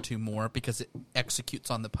have the other two more because it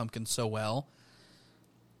executes on the pumpkin so well.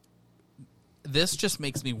 This just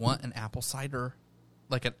makes me want an apple cider,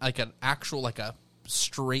 like an actual like a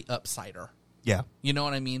straight up cider. yeah, You know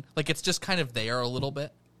what I mean? Like it's just kind of there a little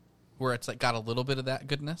bit, where it's like got a little bit of that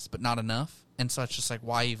goodness, but not enough. And so it's just like,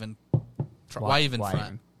 why even Why front? even?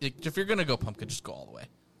 Like, if you're gonna go pumpkin, just go all the way.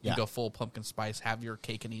 You Yeah. go full pumpkin spice, have your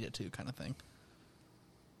cake and eat it too, kind of thing.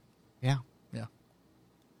 yeah. Yeah.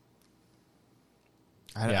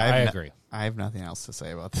 I agree. I have nothing else to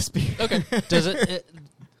say about this beer. Okay. Does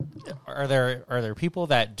are there people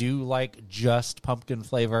that do like just pumpkin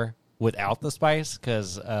flavor without the spice?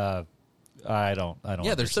 Because I don't.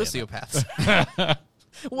 Yeah, they're understand sociopaths.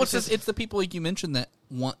 Well, it's the people like you mentioned that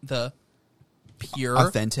want the pure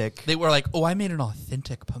Authentic. They were like, "Oh, I made an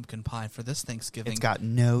authentic pumpkin pie for this Thanksgiving." It's got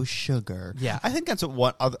no sugar. Yeah. I think that's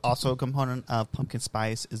also a component of pumpkin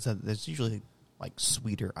spice is that there's usually like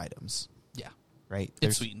sweeter items, yeah, right? it's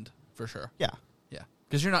There's- sweetened for sure. Yeah. Yeah,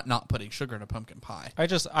 because you're not putting sugar in a pumpkin pie. I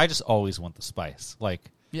just always want the spice. Like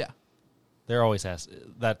Yeah, There always has.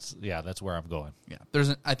 That's where I'm going. Yeah,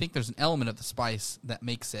 I think there's an element of the spice that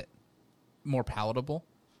makes it more palatable,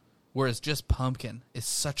 whereas just pumpkin is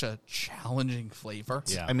such a challenging flavor.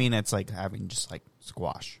 Yeah. I mean, it's like having just like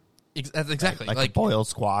squash. That's exactly Like a boiled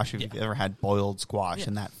squash. If Yeah. you've ever had boiled squash, Yeah.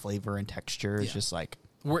 and that flavor and texture is Yeah. just like,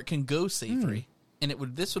 where it can go savory, and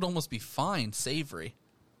this would almost be fine savory,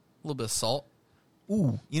 a little bit of salt.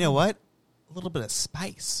 ooh, you know what? A little bit of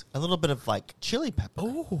spice, a little bit of like chili pepper,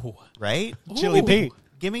 Oh, right? Chili Ooh. Pete.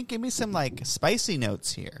 Give me some like spicy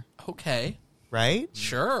notes here, okay, right?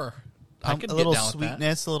 sure. I could a get little down with that.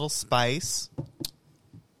 sweetness, a little spice.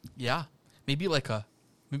 Yeah, maybe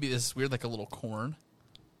maybe this is weird, like a little corn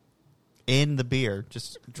In the beer,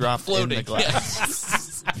 just drop floating. in the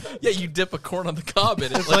glass. Yeah. Yeah, you dip a corn on the cob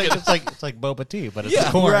in it. It's like boba tea, but it's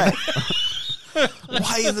Yeah. corn. Right.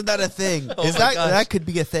 Why isn't that a thing? Oh Is my gosh. that could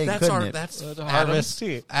be a thing? That's couldn't our it? that's Harvest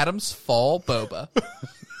tea. Adam's fall boba.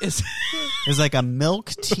 Is It's like a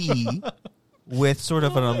milk tea with sort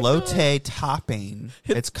of an elote topping.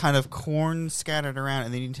 It's kind of corn scattered around,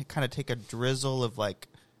 and then you kind of take a drizzle of like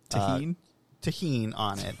tahini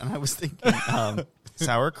on it. And I was thinking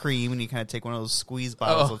sour cream, and you kind of take one of those squeeze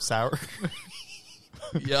bottles Oh. of sour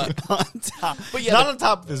yeah. on top. But yeah, not the- on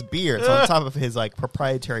top of his beer. It's on top of his like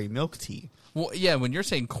proprietary milk tea. Well, yeah, when you're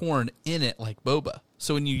saying corn in it like boba.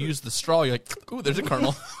 So when you use the straw, you're like, ooh, there's a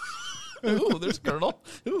kernel. Ooh, there's a kernel.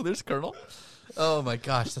 Ooh, there's a kernel. Oh my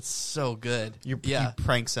gosh, that's so good. You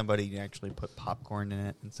prank somebody, you actually put popcorn in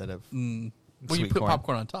it instead of Well, you sweet put corn.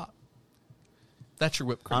 popcorn on top. That's your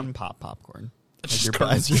whipped cream. Unpop popcorn. Just Like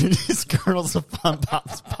kernels. just kernels of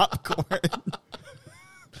Unpopped popcorn.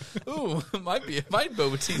 Ooh, my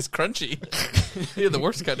boba tea's crunchy. Yeah, the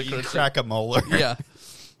worst kind of crunchy. Crack a molar. Yeah.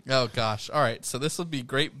 Oh gosh. All right. So this would be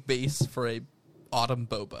great base for a autumn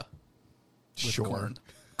boba with Sure.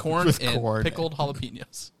 corn With and corn. pickled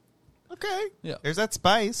jalapenos. Okay. Yeah. There's that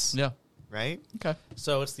spice. Yeah. Right? Okay.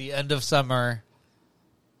 So it's the end of summer.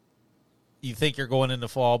 You think you're going into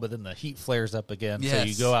fall, but then the heat flares up again. So Yes.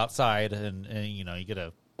 you go outside and you get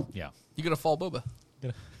a You get a fall boba.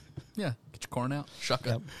 Yeah. Get your corn out. Shuck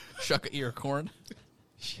a ear of corn.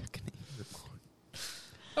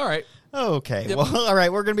 All right. Okay. Yep. Well, all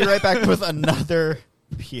right. We're going to be right back with another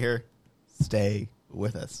beer. Stay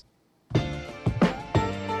with us.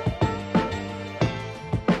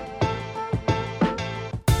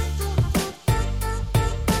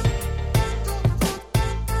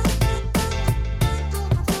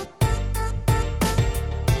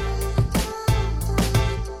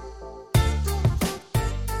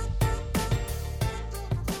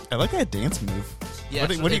 I like that dance move. Yeah, what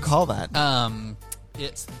do you it's- call that?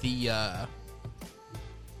 It's the I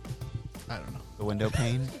don't know. The window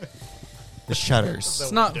pane? The shutters.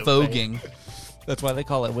 It's not window voguing. That's why they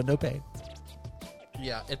call it window pane.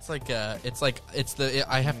 Yeah, it's the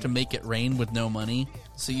I have to make it rain with no money.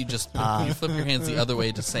 So you just you flip your hands the other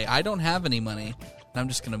way to say I don't have any money, and I'm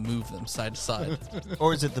just going to move them side to side.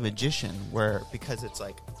 Or is it the magician where, because it's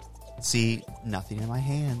like, see, nothing in my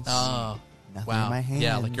hands. Oh, Nothing wow. in my hands.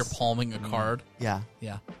 Yeah, like you're palming a card. Yeah.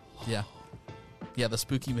 Yeah, yeah, yeah. The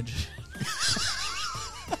spooky magician.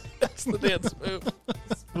 That's the dance move.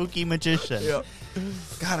 Spooky magician. Yeah.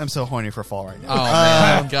 God, I'm so horny for fall right now. Oh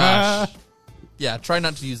man, gosh. Yeah, try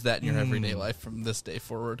not to use that in your everyday life from this day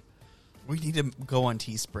forward. We need to go on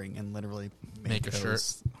Teespring and literally Make a shirt,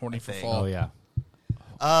 those horny a for thing. fall. Oh yeah.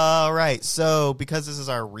 All right. So, because this is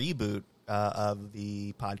our reboot of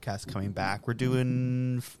the podcast coming back,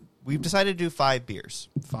 we've decided to do 5 beers.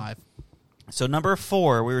 5. So, number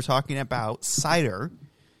 4, we were talking about cider.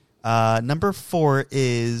 Number 4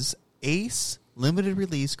 is Ace Limited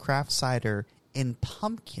Release Craft Cider in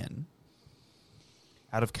Pumpkin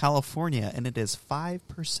out of California, and it is 5%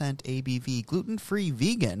 ABV, gluten-free,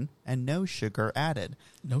 vegan, and no sugar added.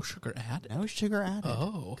 No sugar added. No sugar added.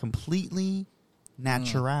 Oh. Completely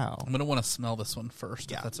natural. I'm gonna want to smell this one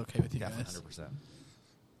first. Yeah. If that's okay with you Definitely. guys.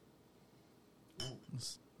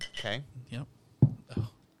 100%. Okay. Yep. Oh.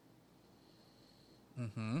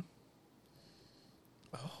 Mm-hmm.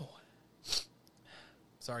 Oh.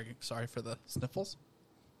 Sorry for the sniffles.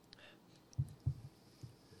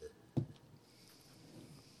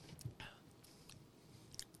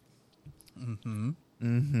 Mm-hmm.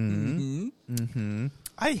 Mm-hmm. Mm-hmm. Mm-hmm.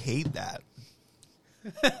 I hate that.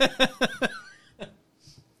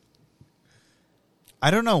 I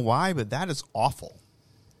don't know why, but that is awful.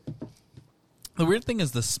 The weird thing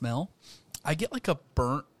is the smell. I get like a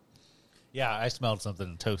burnt. Yeah, I smelled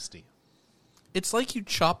something toasty. It's like you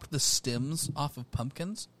chopped the stems off of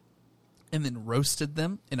pumpkins and then roasted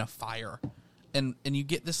them in a fire. And you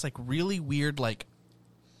get this like really weird like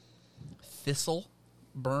thistle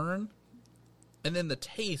burn And then the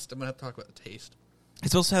taste, I'm going to have to talk about the taste.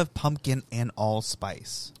 It's supposed to have pumpkin and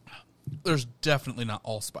allspice. There's definitely not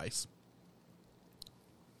allspice.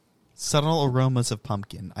 Subtle aromas of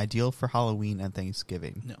pumpkin, ideal for Halloween and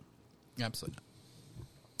Thanksgiving. No, absolutely not.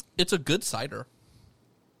 It's a good cider.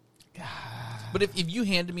 But if you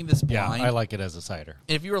handed me this Yeah, blind, I like it as a cider.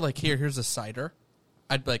 if you were like, here's a cider,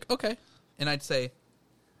 I'd be like, okay. And I'd say,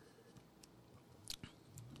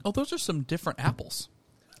 oh, those are some different apples.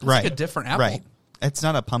 That's Right. like a different apple. Right. It's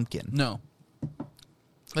not a pumpkin. No.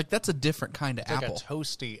 Like, that's a different kind of It's apple. like a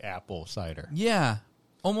toasty apple cider. Yeah.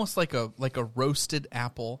 Almost like a roasted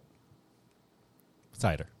apple.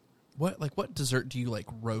 Cider. What dessert do you like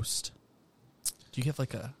roast? Do you have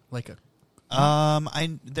like a Like an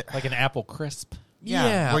apple crisp.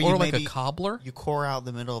 yeah, where you or like a maybe- cobbler? You core out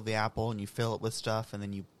the middle of the apple and you fill it with stuff, and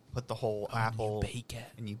then you put the whole apple bake it.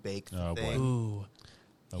 and you bake Oh, the boy. thing. Ooh.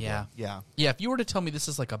 Oh, yeah. boy. Yeah. Yeah, if you were to tell me this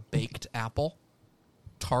is like a baked apple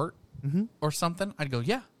tart or something, I'd go,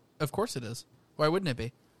 yeah, of course it is. Why wouldn't it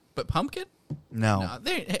be? But pumpkin? No. No,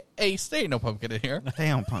 there ain't no pumpkin in here. They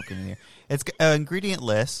don't pumpkin in here. It's an ingredient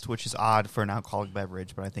list, which is odd for an alcoholic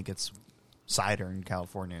beverage, but I think it's cider in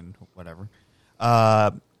California and whatever.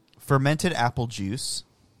 Fermented apple juice,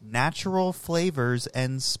 natural flavors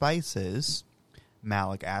and spices,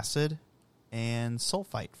 malic acid, and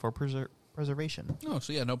sulfite for preservation. Oh,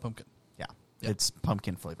 so yeah, no pumpkin. Yeah, Yeah. it's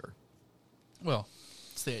pumpkin flavor. Well,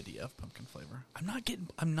 it's the idea of pumpkin flavor. I'm not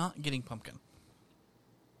getting pumpkin.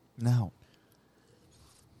 No.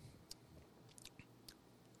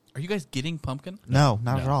 Are you guys getting pumpkin? No,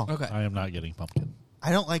 not No. at all. Okay. I am not getting pumpkin.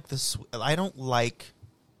 I don't like this. I don't like.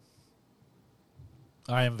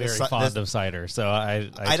 I am very ci- fond this- of cider, so I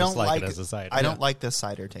I don't just like it as a cider. I don't like the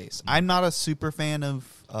cider taste. I'm not a super fan of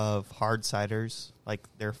hard ciders. Like,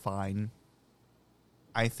 they're fine.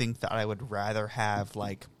 I think that I would rather have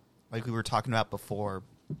like we were talking about before,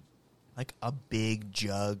 like a big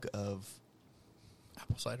jug of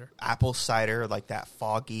Apple cider. apple cider, like that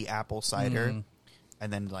foggy apple cider, Mm.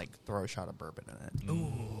 and then like throw a shot of bourbon in it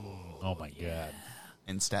Oh my god.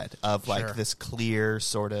 instead of like Sure. this clear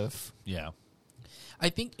sort of. Yeah. I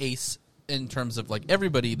think Ace, in terms of like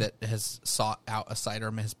everybody that has sought out a cider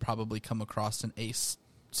has probably come across an Ace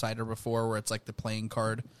cider before, where it's like the playing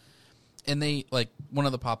card, and they like one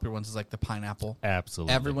of the popular ones is like the pineapple.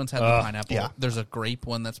 Absolutely. Everyone's had the pineapple. yeah. There's a grape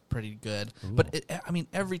one that's pretty good, but I mean,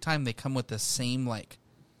 every time they come with the same like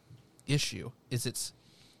issue is it's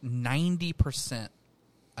 90%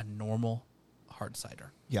 a normal hard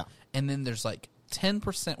cider, Yeah. and then there's like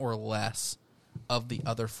 10% or less of the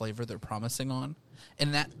other flavor they're promising on.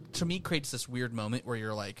 And that, to me, creates this weird moment where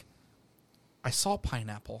you're like, I saw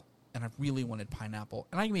pineapple, and I really wanted pineapple,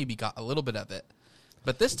 and I maybe got a little bit of it,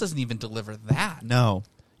 but this doesn't even deliver that. No.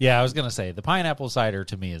 Yeah, I was gonna say the pineapple cider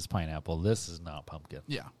to me is pineapple. This is not pumpkin.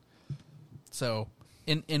 Yeah. So,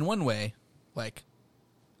 in one way, like,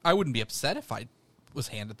 I wouldn't be upset if I was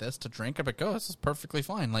handed this to drink. I'd be like, oh, this is perfectly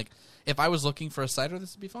fine. Like, if I was looking for a cider,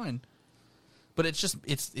 this would be fine. But it's just,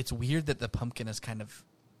 it's weird that the pumpkin is kind of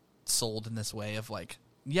sold in this way of like,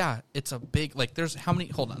 yeah, it's a big, like, there's how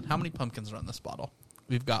many pumpkins are in this bottle?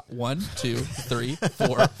 We've got 1, 2, 3,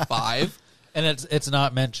 4, 5. And it's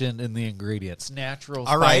not mentioned in the ingredients. Natural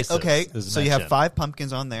All right. spices Okay. is So you have mentioned. 5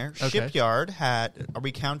 pumpkins on there. Okay. Shipyard had. Are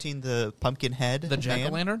we counting the pumpkin head? The man?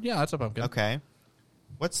 jack-o'-lantern? Yeah, that's a pumpkin. Okay.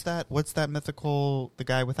 What's that? What's that mythical? The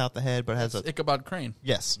guy without the head, but has a Ichabod Crane.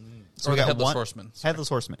 yes. Or we the got Headless one- Horseman. Sorry. Headless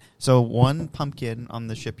Horseman. So 1 pumpkin on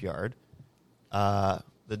the shipyard. The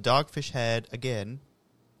dogfish head again.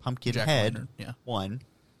 Pumpkin head. Jack-o'-lantern, yeah. 1.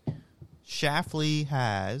 Shafley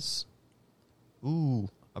has.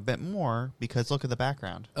 A bit more because look at the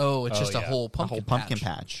background. Oh, it's Oh, just a yeah. whole A pumpkin whole pumpkin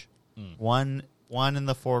patch. patch. One in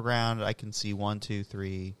the foreground. I can see 1, 2,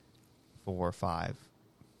 3, 4, 5,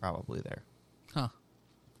 probably there. Huh.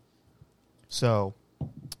 So,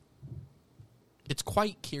 It's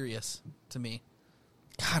quite curious to me.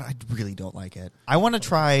 God, I really don't like it. I want to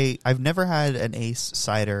try. I've never had an Ace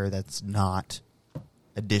cider that's not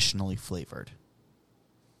additionally flavored.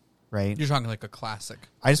 Right. You're talking like a classic.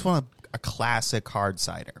 I just want a classic hard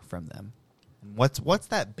cider from them. What's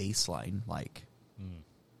that baseline like?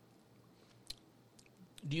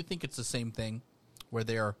 Do you think it's the same thing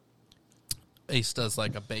where Ace does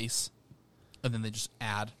like a base and then they just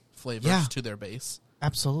add flavors Yeah. to their base?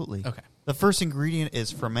 Absolutely. Okay. The first ingredient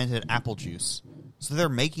is fermented apple juice. So they're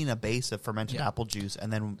making a base of fermented Yeah. apple juice,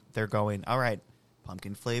 and then they're going, all right,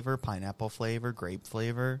 pumpkin flavor, pineapple flavor, grape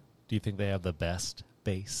flavor. Do you think they have the best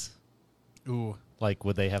base? Ooh. Like,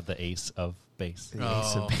 would they have the ace of base? The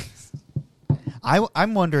ace of Oh. base.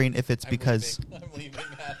 I'm wondering if it's because I'm leaving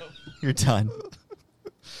Adam. you're done.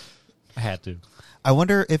 I had to. I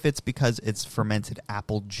wonder if it's because it's fermented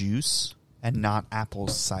apple juice and not apple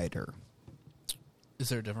cider. Is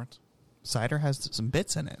there a difference? Cider has some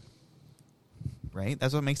bits in it, right?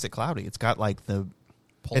 That's what makes it cloudy. It's got like the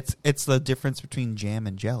Pulp. it's the difference between jam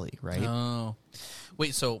and jelly, right? Oh,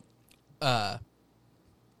 wait. So,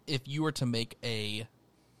 if you were to make a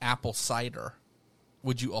apple cider,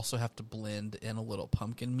 would you also have to blend in a little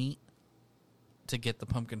pumpkin meat to get the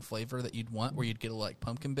pumpkin flavor that you'd want, where you'd get like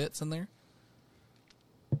pumpkin bits in there?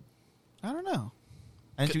 I don't know.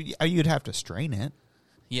 And you'd have to strain it,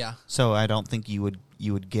 Yeah, so I don't think you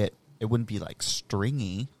would get. It wouldn't be like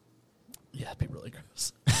stringy. yeah, it'd be really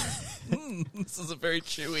gross. This is a very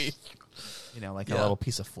chewy. Like a Yeah. little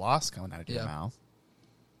piece of floss coming out of your Yeah. mouth.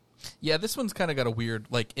 Yeah, this one's kind of got a weird.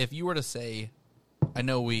 Like, if you were to say, I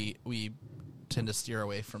know we tend to steer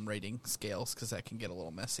away from rating scales because that can get a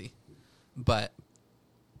little messy, but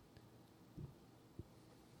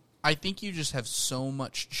I think you just have so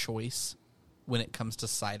much choice when it comes to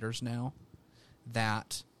ciders now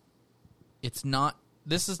that it's not.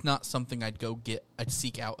 This is not something I'd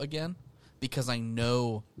seek out again, because I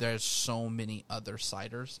know there's so many other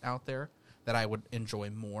ciders out there that I would enjoy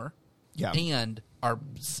more. Yeah. And are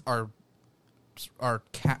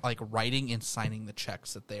like writing and signing the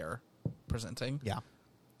checks that they're presenting. Yeah.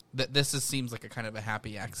 That seems like a kind of a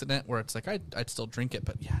happy accident where it's like I'd still drink it,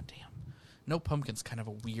 but yeah, damn, no pumpkin's kind of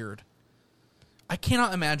a weird. I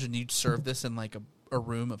cannot imagine you'd serve this in like a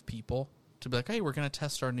room of people to be like, hey, we're gonna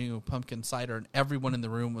test our new pumpkin cider, and everyone in the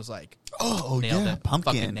room was like, Oh, nailed yeah, it. Fucking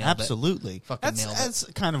pumpkin, nailed it. absolutely. Fucking nailed it. That's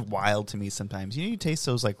kind of wild to me sometimes. You taste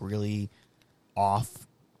those like really off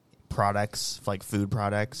products, like food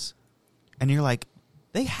products, and you're like,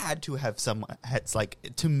 they had to have it's like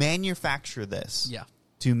to manufacture this. Yeah.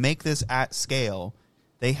 To make this at scale,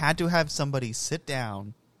 they had to have somebody sit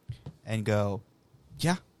down and go,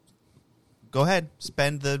 yeah, go ahead,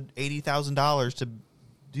 spend the $80,000 to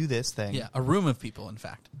do this thing. Yeah, a room of people, in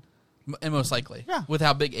fact. And most likely. Yeah. With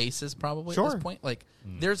how big Ace is probably at Sure. this point. Like,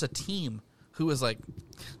 there's a team who is like,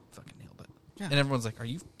 fucking nailed it. Yeah. And everyone's like, are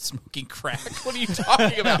you smoking crack? What are you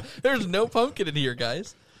talking about? There's no pumpkin in here,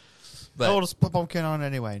 guys. But, Oh, we'll just put pumpkin on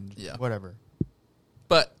anyway. And Yeah. Whatever.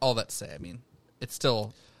 but all that to say, I mean, it's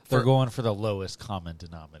still... They're going for the lowest common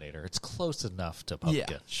denominator. It's close enough to pumpkin.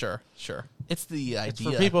 Yeah, sure. It's the idea. It's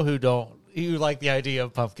for people who like the idea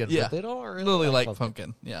of pumpkin, yeah. but they don't really like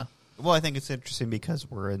pumpkin. Yeah. Well, I think it's interesting because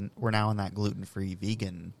we're now in that gluten-free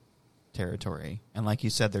vegan territory, and like you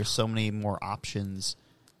said, there's so many more options.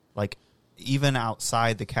 Like even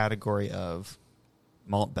outside the category of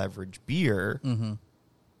malt beverage beer,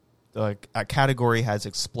 a category has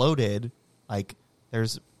exploded. Like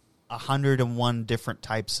there's 101 different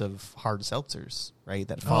types of hard seltzers, right?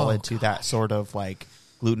 That fall into that sort of like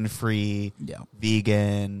gluten-free,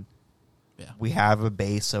 vegan. Yeah. We have a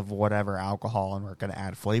base of whatever alcohol, and we're going to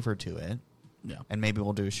add flavor to it. Yeah. And maybe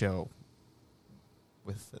we'll do a show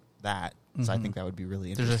with that. So I think that would be really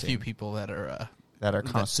interesting. There's a few people that are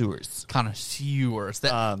connoisseurs. connoisseurs.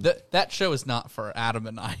 That show is not for Adam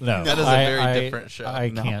and I. No, That is a very different show. I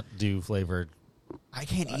No. can't do flavored. I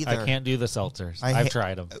can't either. I can't do the seltzers. I I've hate-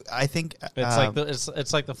 tried them. I think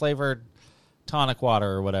It's like the flavored tonic water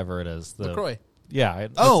or whatever it is. The, LaCroix. Yeah.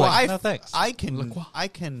 It's like, no thanks. I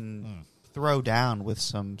can throw down with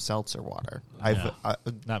some seltzer water. No.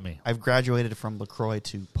 Not me. I've graduated from LaCroix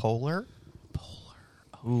to Polar.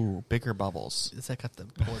 Ooh, bigger bubbles. Is that got the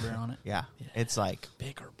polar bear on it? Yeah. It's like,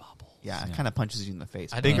 Bigger bubble. yeah, it kind of punches you in the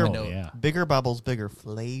face. I don't Bigger, even know. Yeah. bigger bubbles, bigger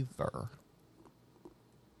flavor.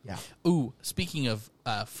 Yeah. Ooh, speaking of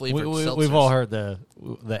flavored seltzers. We've all heard the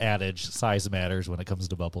adage, size matters when it comes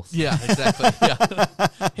to bubbles. Yeah, exactly.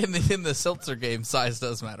 Yeah. In the seltzer game, size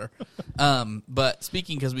does matter. But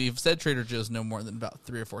speaking, because we've said Trader Joe's no more than about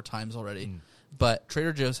 3 or 4 times already, but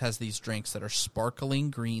Trader Joe's has these drinks that are sparkling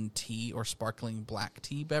green tea or sparkling black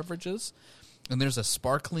tea beverages. And there's a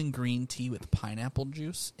sparkling green tea with pineapple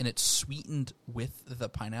juice, and it's sweetened with the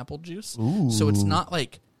pineapple juice. Ooh. So it's not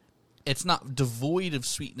like, it's not devoid of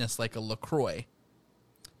sweetness like a LaCroix,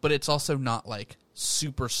 but it's also not like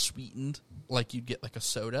super sweetened like you'd get like a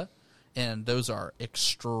soda. And those are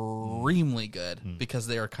extremely good because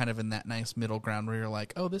they are kind of in that nice middle ground where you're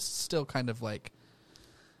like, oh, this is still kind of like,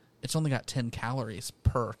 it's only got 10 calories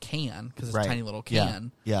per can because it's Right. a tiny little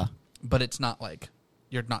can. Yeah. But it's not like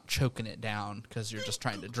you're not choking it down because you're just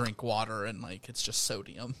trying to drink water and like it's just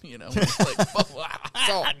sodium, you know? It's like,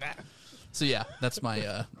 so yeah, that's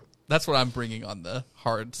my that's what I'm bringing on the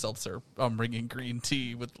hard seltzer. I'm bringing green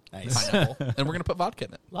tea with pineapple, and we're gonna put vodka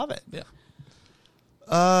in it. Love it. Yeah.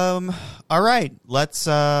 All right. Let's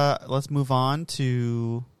move on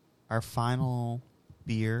to our final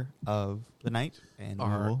beer of the night, and we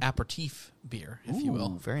Our will, aperitif beer, if you Ooh, will.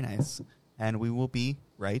 very nice. And we will be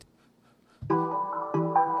right.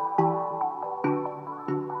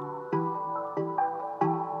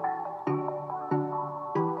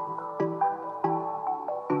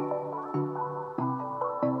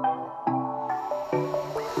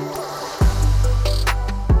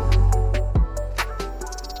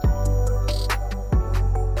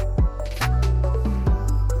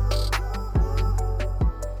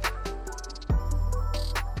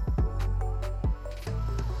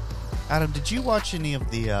 Adam, did you watch any of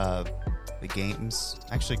the games?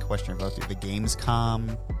 Actually, question about the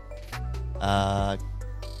Gamescom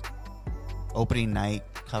opening night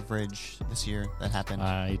coverage this year that happened.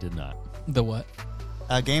 I did not. The what?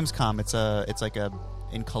 Gamescom. It's like a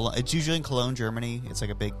in Cologne. It's usually in Cologne, Germany. It's like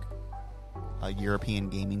a big European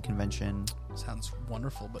gaming convention. Sounds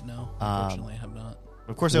wonderful, but no, unfortunately, I have not.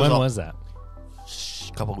 Of course, it When was was that?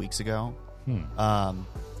 a couple weeks ago. Hmm.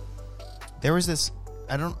 There was this.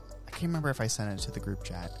 I can't remember if I sent it to the group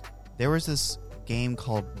chat. There was this game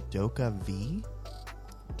called Doka V,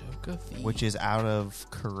 Doka V. which is out of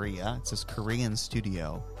Korea. It's this Korean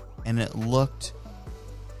studio, and it looked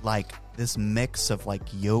like this mix of like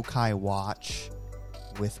Yokai Watch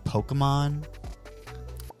with Pokemon,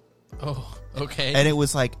 Oh, okay. and it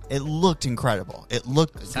was like it looked incredible. It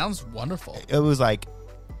looked. Sounds wonderful. It was like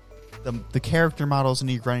the character models and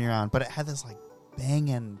you running around, but it had this like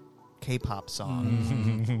banging K-pop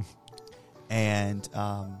song. And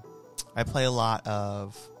I play a lot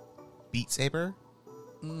of Beat Saber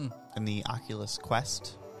and the Oculus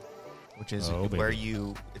Quest, which is Oh, where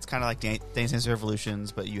baby. it's kind of like Dance Dance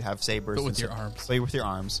Revolutions, but you have sabers. But with and your stuff. arms. But with your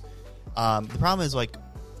arms. The problem is like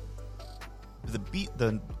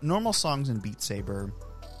the normal songs in Beat Saber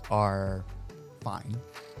are fine,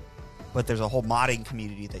 but there's a whole modding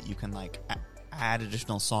community that you can like add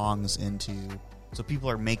additional songs into. So people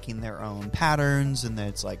are making their own patterns, and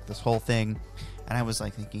it's like this whole thing. And I was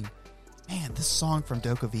like thinking, man, this song from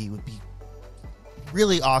Doka V would be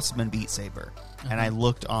really awesome in Beat Saber. And I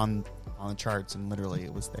looked on the charts, and literally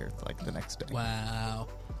it was there like the next day. Wow.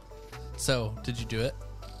 So, did you do it?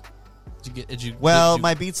 Well, did you-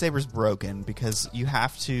 my Beat Saber's broken because you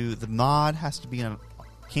have to. The mod has to be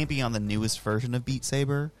can't be on the newest version of Beat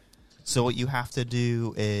Saber. So what you have to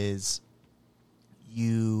do is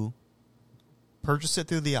you purchase it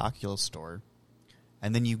through the Oculus Store,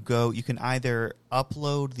 and then you can either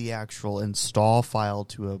upload the actual install file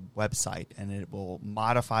to a website, and it will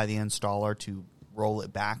modify the installer to roll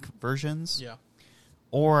it back versions. Yeah.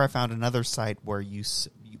 Or I found another site where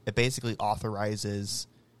it basically authorizes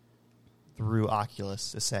through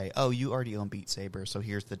Oculus to say, oh, you already own Beat Saber, so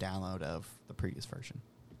here's the download of the previous version.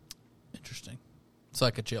 Interesting. It's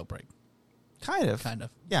like a jailbreak. Kind of.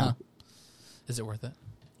 Yeah. Huh. Is it worth it?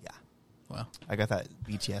 Yeah. Wow. I got that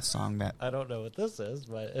BTS song that... I don't know what this is,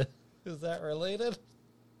 but is that related?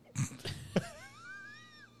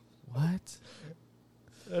 What?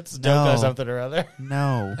 That's No. Doka something or other.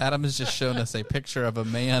 No. Adam has just shown us a picture of a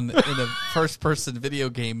man in a first-person video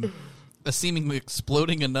game seemingly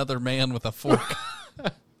exploding another man with a fork.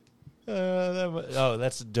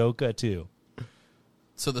 That's Doka 2.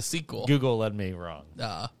 So the sequel. Google led me wrong.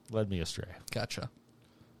 Led me astray. Gotcha.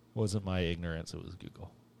 Wasn't my ignorance, it was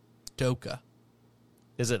Google. Doka.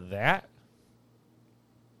 Is it that?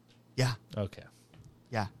 Yeah. Okay.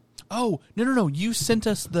 Yeah. Oh, no. You sent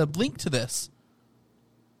us the link to this.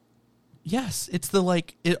 Yes, it's the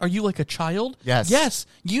are you like a child? Yes. Yes,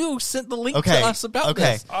 you sent the link Okay. to us about Okay.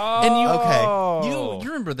 this. And you Okay. you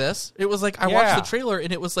remember this. It was like I watched Yeah. the trailer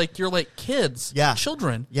and it was like you're like kids. Yeah.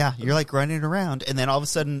 Children. Yeah, you're like running around, and then all of a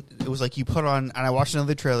sudden it was like you put on, and I watched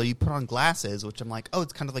another trailer, you put on glasses, which I'm like, oh,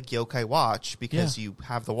 it's kind of like Yokai Watch, because you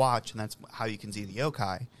have the watch, and that's how you can see the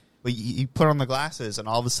yokai. But you put on the glasses, and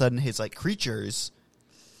all of a sudden his like creatures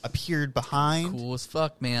appeared behind. Cool as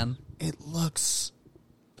fuck, man. It looks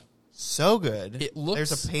so good. It looks-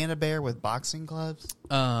 There's a panda bear with boxing gloves.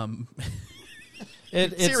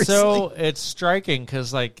 It's striking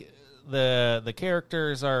because like the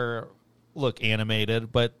characters look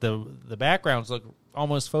animated, but the backgrounds look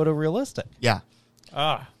almost photorealistic. Yeah.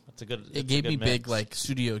 That's a good. It gave me big like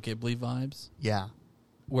Studio Ghibli vibes Yeah.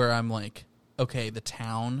 where I'm like, okay, the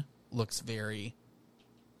town looks very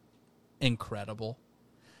incredible,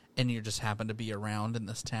 and you just happen to be around in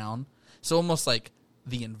this town. So almost like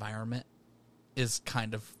the environment is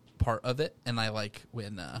kind of part of it, and I like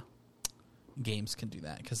when games can do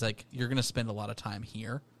that because like you're gonna spend a lot of time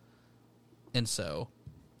here, and so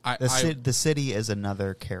The city is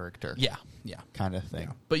another character. yeah, Kind of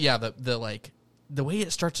thing. but yeah, the like the way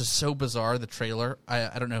it starts is so bizarre. The trailer.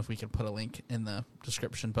 I don't know if we can put a link in the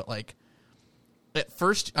description, but like. At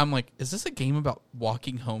first, I'm like, is this a game about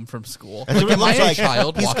walking home from school? That's what it am I looks a like.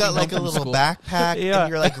 child He's walking got like a home from little school? backpack, Yeah. and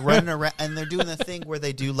you're like running around, and they're doing the thing where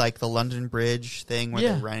they do like the London Bridge thing, where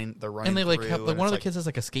Yeah. they're running, And they like through, have, like and one of the it's kids has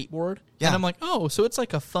like a skateboard. Yeah. And I'm like, oh, so it's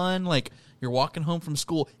like a fun like you're walking home from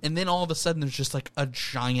school, and then all of a sudden there's just like a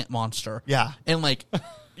giant monster. Yeah. And like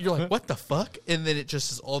you're like, what the fuck? And then it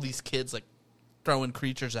just is all these kids like throwing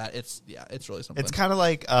creatures at it's really something. It's kind of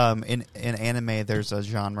like in anime, there's a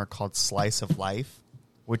genre called slice of life,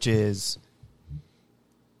 which is,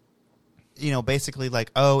 basically like,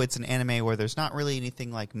 oh, it's an anime where there's not really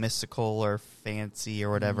anything like mystical or fancy or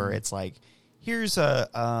whatever. Mm-hmm. It's like, here's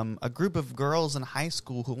a group of girls in high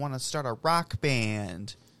school who want to start a rock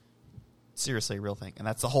band. Seriously, a real thing, and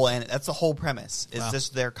that's the whole premise. Is Wow.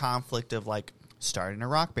 just their conflict of like starting a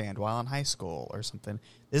rock band while in high school or something.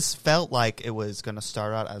 This felt like it was going to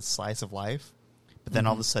start out as slice of life, but then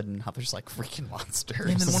all of a sudden, now there's like freaking monsters.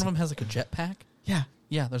 and then one of them has like a jetpack. yeah.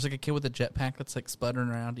 Yeah, there's like a kid with a jetpack that's like sputtering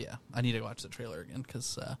around. Yeah, I need to watch the trailer again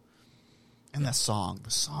because And the song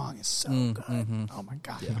is so good. Oh my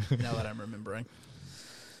god! yeah, now that I'm remembering.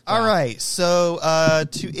 All right, so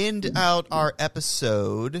to end out our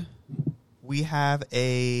episode, we have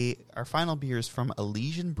our final beer is from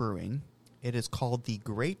Elysian Brewing. It is called the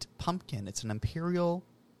Great Pumpkin. It's an Imperial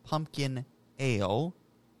Pumpkin Ale,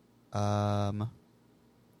 at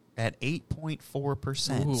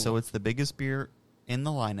 8.4%. Ooh. So it's the biggest beer in the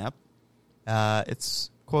lineup. It's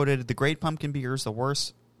quoted, "The Great Pumpkin beer is the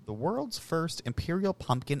world's first Imperial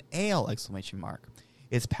Pumpkin Ale!"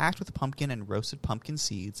 It's packed with pumpkin and roasted pumpkin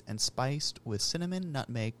seeds and spiced with cinnamon,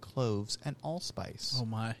 nutmeg, cloves, and allspice. Oh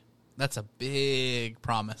my, that's a big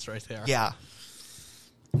promise right there. Yeah.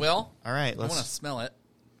 Well, All right. I want to smell it.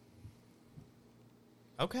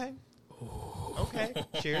 Okay. Okay.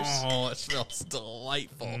 Cheers. Oh, it smells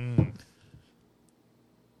delightful.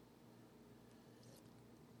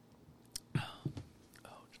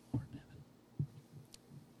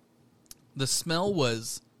 The smell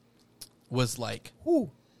was like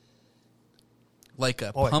Ooh. like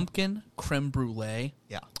a Boy. pumpkin creme brulee.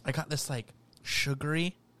 Yeah. I got this like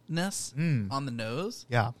sugariness on the nose.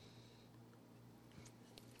 Yeah.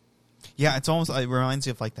 Yeah, it's almost, it reminds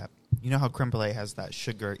you of like that. You know how creme brulee has that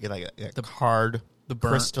sugar, like the hard, the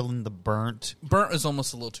burnt. crystalline, the burnt. Burnt is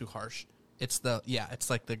almost a little too harsh. It's it's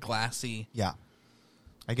like the glassy. Yeah.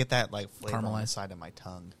 I get that like flavor on the Caramelized. side of my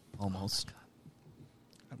tongue almost.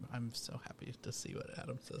 I'm so happy to see what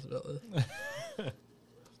Adam says about this.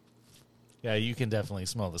 Yeah, you can definitely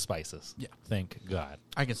smell the spices. Yeah. Thank God.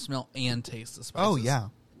 I can smell and taste the spices. Oh, yeah.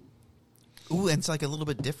 Ooh, and it's like a little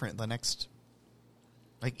bit different. The next,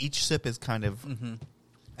 like each sip is kind of,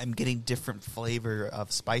 I'm getting different flavor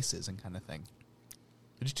of spices and kind of thing.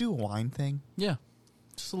 Did you do a wine thing? Yeah.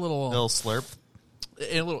 Just a A little little slurp?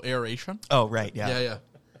 a little aeration. Oh, right, yeah. Yeah.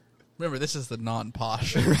 Remember, this is the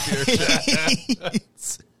non-posh.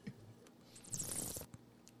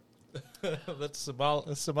 That's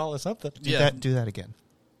symbolic something. Do that again.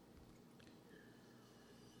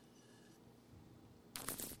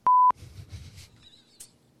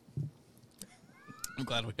 I'm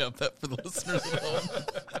glad we have that for the listeners at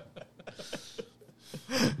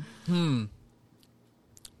home.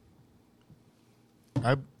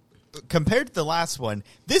 Compared to the last one,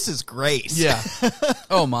 this is great. Yeah.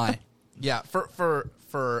 Oh my. Yeah. For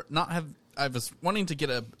not have, I was wanting to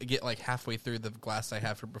get like halfway through the glass I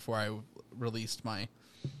have for before I released my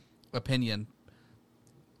opinion.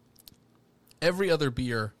 Every other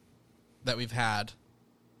beer that we've had,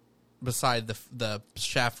 beside the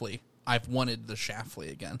Schlafly, I've wanted the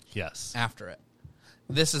Schlafly again. Yes. After it,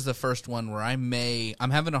 this is the first one where I'm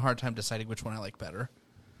having a hard time deciding which one I like better.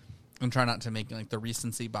 And try not to make like the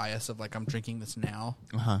recency bias of like I'm drinking this now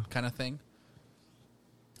kind of thing.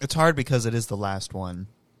 It's hard because it is the last one.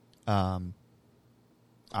 I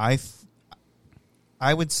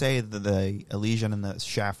would say that the Elysian and the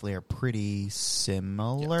Schlafly are pretty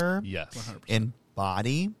similar Yes. 100%. in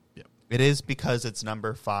body. Yep. It is because it's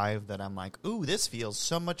number 5 that I'm like, ooh, this feels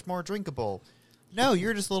so much more drinkable. No,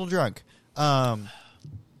 you're just a little drunk.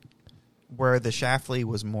 Where the Schlafly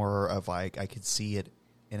was more of like, I could see it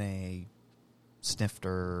in a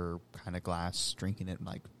snifter kind of glass, drinking it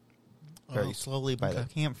like very slowly by the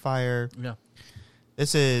campfire. Yeah.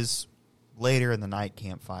 This is later in the night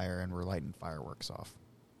campfire, and we're lighting fireworks off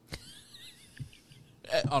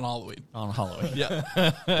On Halloween. on Halloween.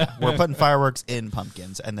 Yeah. We're putting fireworks in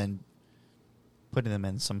pumpkins and then putting them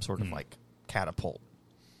in some sort of like catapult.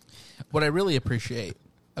 What I really appreciate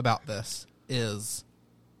about this is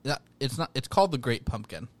that it's called the Great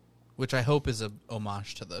Pumpkin, which I hope is a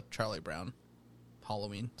homage to the Charlie Brown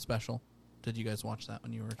Halloween special. Did you guys watch that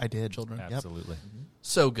when you were I did. children? Yep. Absolutely.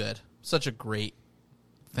 So good. Such a great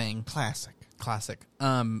thing. Classic. Classic.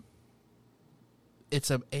 It's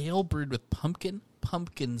an ale brewed with pumpkin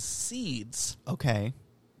seeds, Okay.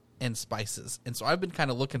 and spices. And so I've been kind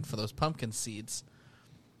of looking for those pumpkin seeds.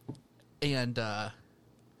 And I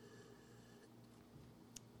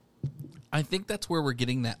think that's where we're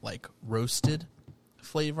getting that like roasted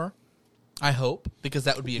flavor. I hope, because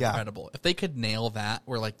that would be incredible. If they could nail that,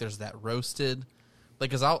 where like there's that roasted, like,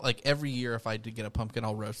 cause I'll like every year if I do get a pumpkin,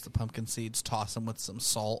 I'll roast the pumpkin seeds, toss them with some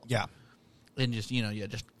salt, Yeah. and just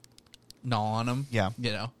just gnaw on them, Yeah.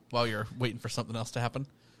 While you're waiting for something else to happen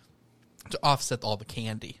to offset all the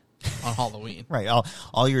candy on Halloween. Right.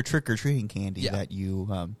 All your trick-or-treating candy Yeah. that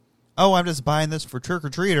you... I'm just buying this for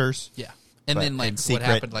trick-or-treaters. Yeah. And But then, like, in what secret-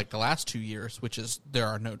 happened, like, the last 2 years, which is there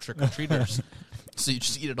are no trick-or-treaters. So you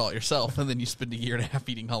just eat it all yourself, and then you spend a year and a half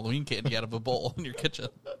eating Halloween candy out of a bowl in your kitchen.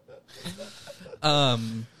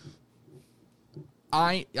 I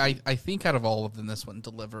think out of all of them, this one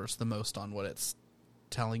delivers the most on what it's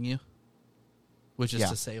telling you, which is Yeah.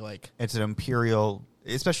 to say, like... It's an imperial...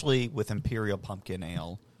 Especially with Imperial Pumpkin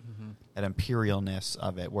Ale. That imperialness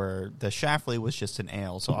of it, where the Schlafly was just an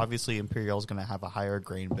ale, so obviously Imperial is going to have a higher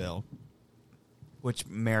grain bill, which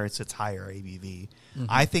merits its higher ABV.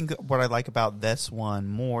 I think what I like about this one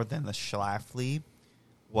more than the Schlafly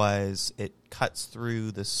was it cuts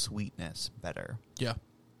through the sweetness better. Yeah.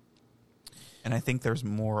 And I think there's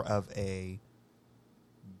more of a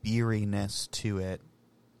beeriness to it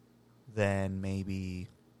than maybe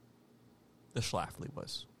the Schlafly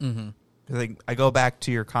was. Mm-hmm. Because I go back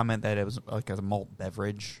to your comment that it was like a malt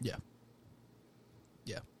beverage. Yeah.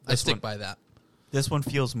 Yeah. I This stick one- by that. This one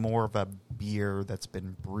feels more of a beer that's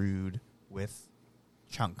been brewed with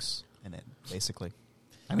chunks in it, basically.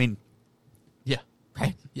 I mean, Yeah.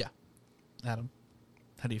 right? Yeah. Adam,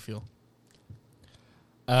 how do you feel?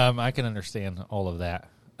 I can understand all of that.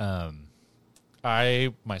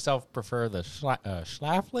 I myself prefer the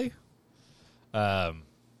Schlafly,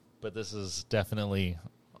 but this is definitely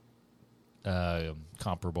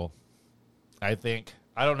comparable. I think,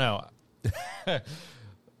 I don't know.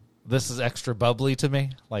 This is extra bubbly to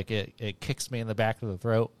me. Like it kicks me in the back of the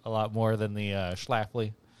throat a lot more than the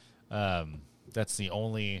Schlafly. That's the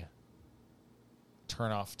only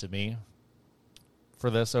turnoff to me for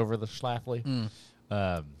this over the Schlafly.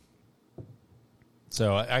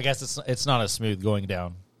 So I guess it's not as smooth going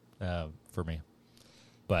down for me.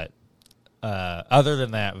 But other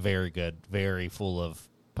than that, very good, very full of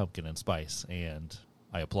pumpkin and spice, and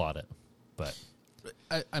I applaud it. But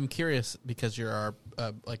I'm curious because you're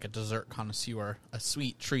like a dessert connoisseur, a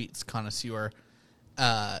sweet treats connoisseur.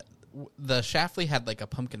 The Schlafly had like a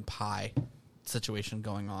pumpkin pie situation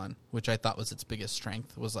going on, which I thought was its biggest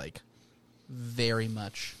strength. Was like very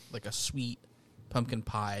much like a sweet pumpkin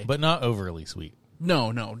pie, but not overly sweet.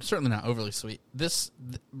 No, certainly not overly sweet. This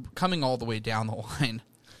coming all the way down the line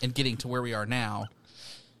and getting to where we are now,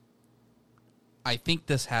 I think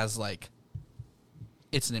this has like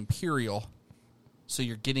it's an imperial. So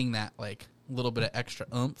you're getting that, like, little bit of extra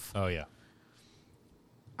oomph. Oh, yeah.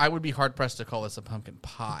 I would be hard-pressed to call this a pumpkin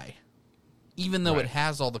pie. Even though Right. it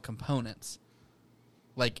has all the components.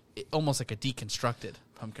 Like, almost like a deconstructed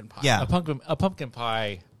pumpkin pie. Yeah. A pumpkin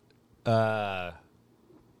pie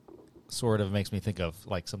sort of makes me think of,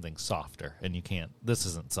 like, something softer, and you can't... This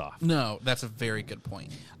isn't soft. No, that's a very good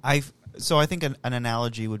point. So I think an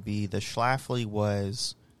analogy would be the Schlafly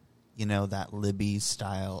was... that Libby's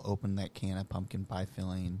style, open that can of pumpkin pie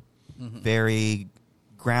filling. Very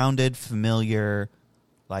grounded, familiar,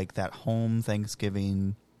 like that home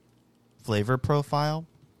Thanksgiving flavor profile.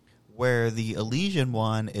 Where the Elysian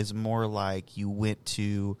one is more like you went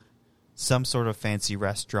to some sort of fancy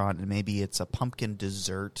restaurant and maybe it's a pumpkin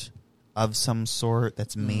dessert of some sort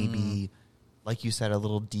that's maybe, like you said, a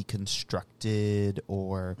little deconstructed,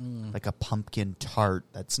 or like a pumpkin tart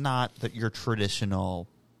that's not your traditional...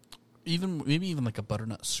 Maybe even like a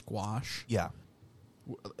butternut squash. Yeah.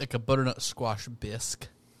 Like a butternut squash bisque.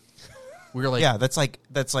 We're like... Yeah, that's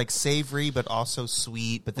like savory but also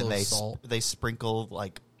sweet, but then Little salt. they sprinkle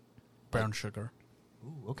like brown sugar.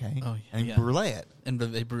 ooh, okay. Oh, yeah, And yeah. brulee it. And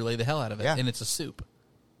they brulee the hell out of it. Yeah. And it's a soup.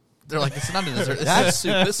 They're like, it's not a dessert. This is a That's-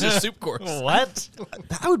 soup. This is a soup course. What?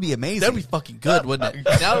 That would be amazing. That'd be fucking good, wouldn't it?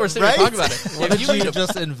 Now that we're sitting Right? here talking about it. What If did you you eat a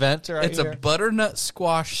just invent right It's here? a butternut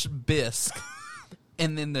squash bisque,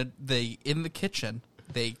 and then they in the kitchen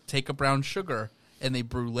they take a brown sugar and they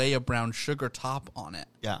brulee a brown sugar top on it,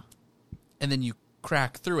 Yeah. and then you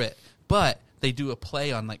crack through it. But they do a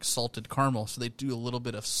play on like salted caramel, so they do a little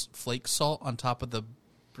bit of flake salt on top of the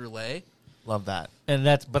brulee. Love that. And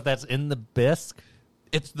that's in the bisque.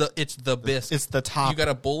 It's the bisque. It's the top. You got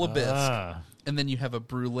a bowl of bisque, Ah. and then you have a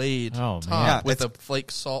brulee Oh, top man. Yeah, with a it's-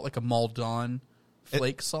 flake salt, like a Maldon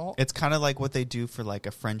flake salt. It's kind of like what they do for like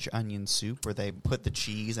a French onion soup, where they put the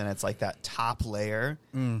cheese and it's like that top layer,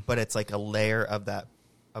 but it's like a layer of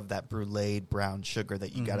that brulee brown sugar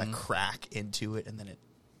that you gotta crack into it, and then it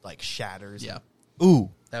like shatters. Yeah. Ooh,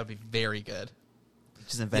 That would be very good.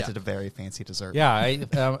 just invented Yeah. a very fancy dessert. Yeah,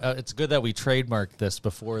 it's good that we trademarked this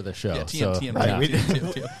before the show. Yeah, so, TM. Right,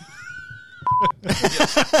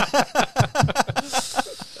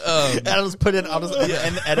 I'll just put it. I'll just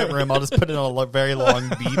in the edit room. I'll just put in a very long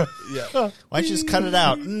beat. Yeah. Why don't you just cut it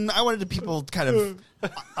out? I wanted the people kind of.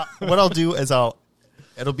 What I'll do is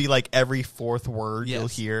it'll be like every fourth word you'll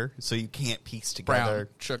Yes. hear, so you can't piece Brown together.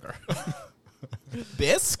 sugar.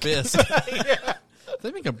 Bisque. Bisque. Did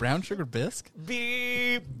they make a brown sugar bisque?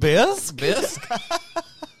 bisque. Bisque?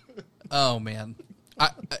 Oh, man.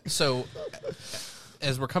 So,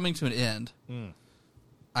 as we're coming to an end,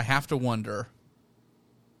 I have to wonder,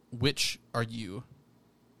 which are you?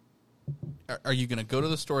 Are you going to go to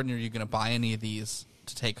the store and are you going to buy any of these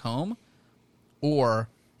to take home? Or,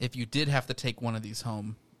 if you did have to take one of these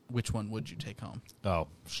home, which one would you take home? Oh,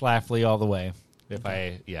 Schlafly all the way.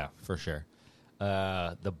 For sure.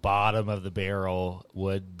 The bottom of the barrel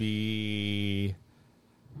would be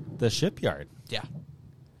the Shipyard, Yeah.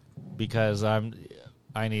 because I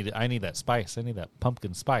need that spice. I need that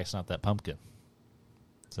pumpkin spice, not that pumpkin.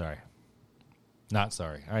 Sorry. Not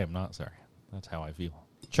sorry. I am not sorry. That's how I feel.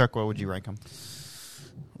 Chuck, what would you rank them?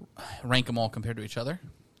 Rank them all compared to each other?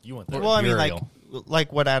 You want that Well, I mean, Imperial.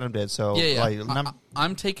 like what Adam did. So, Yeah. like,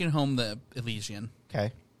 I'm taking home the Elysian.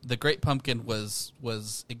 okay. The Great Pumpkin was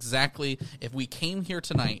exactly, if we came here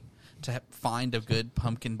tonight to find a good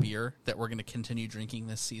pumpkin beer that we're going to continue drinking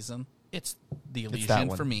this season, it's the that Elysian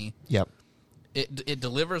one. for me. Yep. It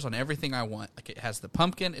delivers on everything I want. Like, it has the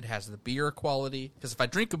pumpkin, it has the beer quality. Because if I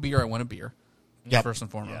drink a beer, I want a beer. Yep. First and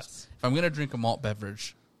foremost. Yes. If I'm going to drink a malt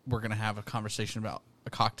beverage, we're going to have a conversation about a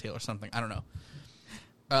cocktail or something. I don't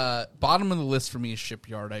know. Bottom of the list for me is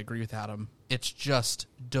Shipyard. I agree with Adam. It's just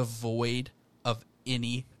devoid of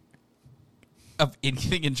anything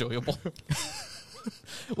enjoyable.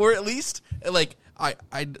 Or at least, like,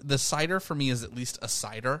 the cider for me is at least a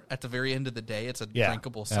cider. At the very end of the day, it's a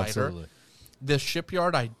drinkable cider. Absolutely. The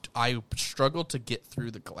Shipyard, I struggled to get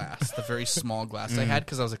through the glass, the very small glass I had,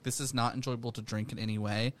 because I was like, this is not enjoyable to drink in any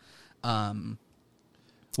way.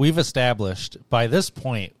 We've established by this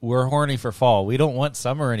point we're horny for fall. We don't want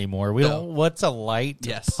summer anymore. We don't. What's a light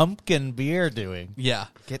Yes. pumpkin beer doing? Yeah.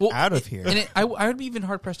 Get out of here. And I would be even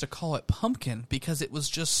hard pressed to call it pumpkin because it was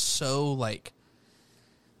just so like,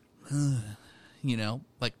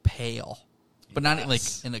 like pale, but not like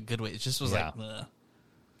in a good way. It just was like, ugh.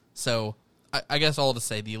 So I guess all to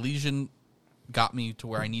say the Elysian got me to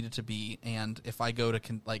where I needed to be, and if I go to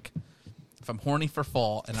if I'm horny for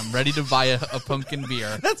fall and I'm ready to buy a pumpkin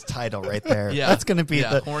beer, That's title right there. yeah, That's going to be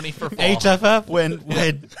the horny for fall. HFF.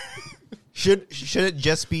 when should it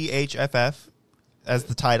just be HFF as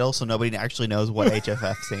the title so nobody actually knows what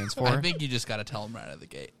HFF stands for? I think you just got to tell them right out of the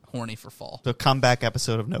gate, horny for fall. The comeback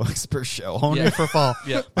episode of No Expert Show. Horny Yeah. for fall.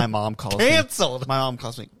 Yeah. My mom calls me. Canceled. My mom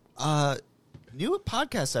calls me. New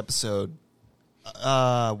podcast episode.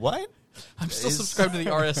 What? I'm still subscribed to the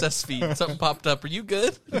RSS feed. Something popped up. Are you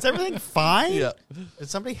good? Is everything fine? Yeah. Did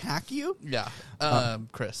somebody hack you? Yeah.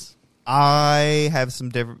 Chris. I have some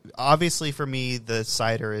different. Obviously, for me, the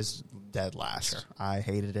cider is dead last. Sure. I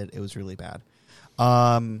hated it. It was really bad.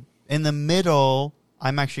 In the middle,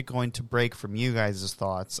 I'm actually going to break from you guys'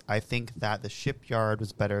 thoughts. I think that the Shipyard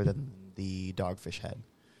was better than the Dogfish Head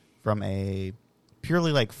from a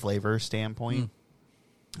purely like flavor standpoint.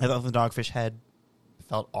 I thought the Dogfish Head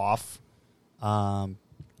felt off. I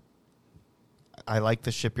like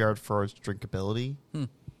the Shipyard for its drinkability.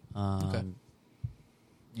 Okay.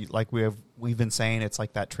 We've been saying, it's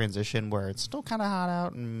like that transition where it's still kind of hot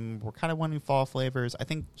out and we're kind of wanting fall flavors. I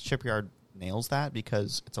think Shipyard nails that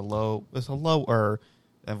because it's a lower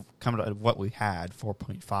coming to what we had,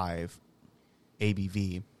 4.5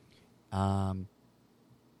 ABV.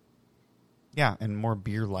 Yeah, and more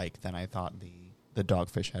beer like than I thought the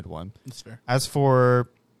Dogfish Head one. That's fair. As for,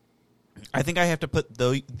 I think I have to put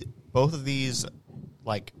both of these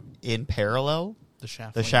like in parallel. The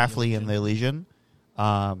Schlafly and the Elysian.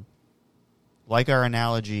 Like our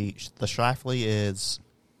analogy, the Schlafly is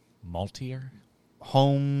Maltier.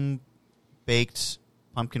 home baked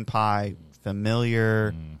pumpkin pie,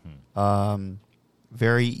 familiar,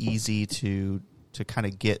 very easy to kind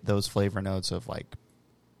of get those flavor notes of like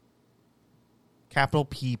capital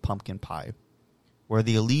P pumpkin pie. where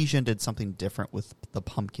the Elysian did something different with the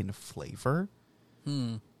pumpkin flavor,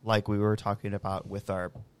 like we were talking about with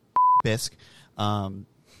our bisque.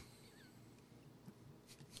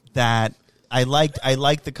 That I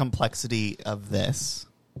liked the complexity of this.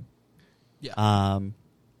 Yeah. And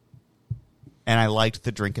I liked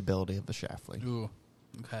the drinkability of the Schlafly. Ooh.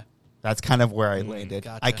 Okay. That's kind of where I landed.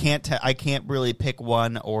 Gotcha. I can't really pick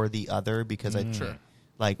one or the other because I Sure.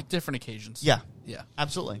 like Different occasions. yeah, Yeah.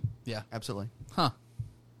 absolutely, Yeah. absolutely. Huh.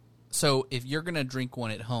 So if you're gonna drink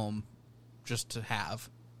one at home, just to have,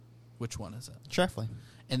 which one is it? Schlafly.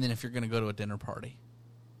 And then if you're gonna go to a dinner party,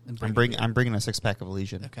 and I'm bringing a 6-pack of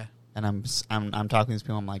Elysian. Okay. And I'm talking to these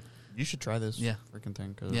people. I'm like, you should try this. Yeah. Freaking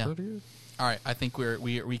thing. 'Cause Yeah. it is. All right. I think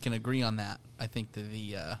we can agree on that. I think that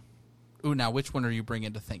the. Ooh, now which one are you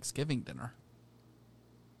bringing to Thanksgiving dinner?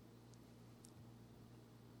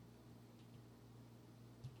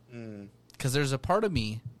 Because there's a part of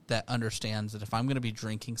me that understands that if I'm going to be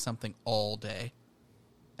drinking something all day,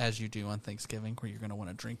 as you do on Thanksgiving, where you're going to want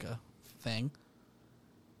to drink a thing,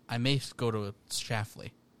 I may go to a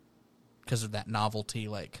Schlafly because of that novelty.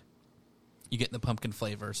 Like, you get the pumpkin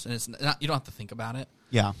flavors, and it's not, you don't have to think about it.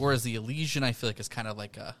 Yeah. Whereas the Elysian, I feel like is kind of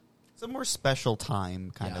like a It's a more special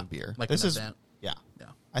time kind Yeah, of beer. like this an is event. yeah. yeah.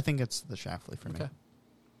 I think it's the Schlafly for me. Okay.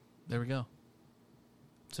 There we go.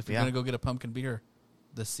 So if you're Yeah. going to go get a pumpkin beer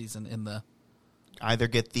this season in the... Either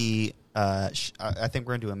get the I think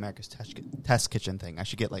we're gonna do America's Test Kitchen thing. I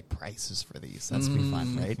should get like prices for these. That's be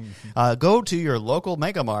fun, right? Go to your local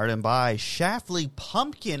Mega Mart and buy Schlafly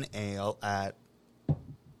Pumpkin Ale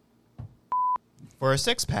for a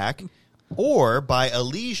 6-pack, or buy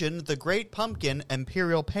Elysian the Great Pumpkin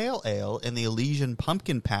Imperial Pale Ale in the Elysian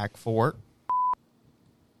Pumpkin Pack for.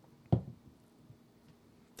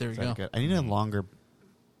 There you Is that go. good? I need a longer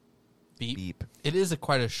Beep. beep. It is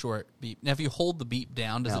quite a short beep. Now, if you hold the beep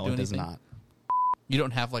down, does No, it do it does anything? not. You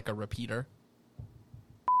don't have like a repeater?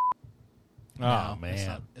 Oh, No,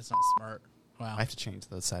 man. It's not smart. Wow. I have to change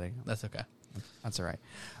the setting. That's okay. That's all right.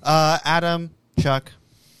 Adam, Chuck,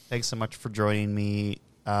 thanks so much for joining me.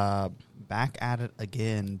 Back at it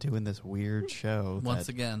again, doing this weird show. Once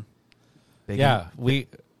that again. Big- Yeah, we.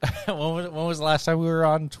 when was the last time we were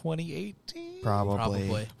on? 2018.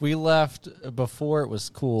 probably. We left before it was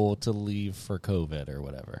cool to leave for COVID or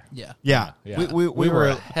whatever. Yeah. Yeah, Yeah. We were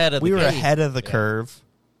ahead of we the were game. ahead of the Yeah. curve.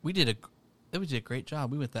 We did a great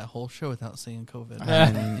job. We went that whole show without saying COVID.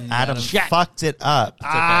 And Adam Shit. fucked it up.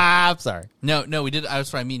 I'm sorry. No, we did.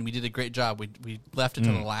 That's what I mean. We did a great job. We left it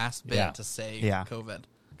to the last bit Yeah. to say Yeah. COVID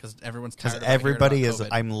because everyone's Because tired. of hearing everybody about is. COVID.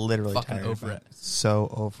 I'm literally fucking tired over of it. So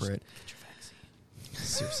over it. Get your vaccine.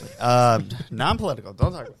 Seriously. Non-political.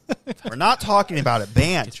 Don't talk about it. We're not talking about it.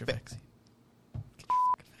 Banned. Get your vaccine. Get your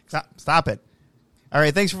fucking vaccine. Stop it. All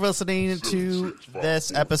right, thanks for listening to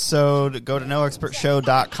this episode. Go to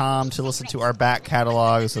noexpertshow.com to listen to our back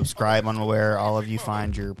catalog. Subscribe on where all of you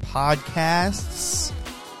find your podcasts.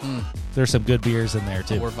 There's some good beers in there,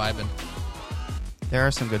 too. We're vibing. There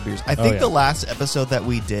are some good beers. I think yeah. the last episode that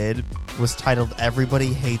we did was titled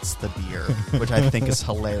Everybody Hates the Beer, which I think is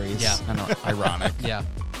hilarious Yeah. and ironic. Yeah.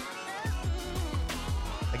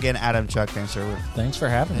 Again, Adam, Chuck, thanks for Thanks for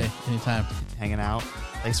having me. Hey, anytime. hanging out.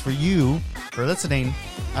 Thanks for you for listening,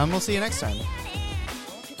 and we'll see you next time.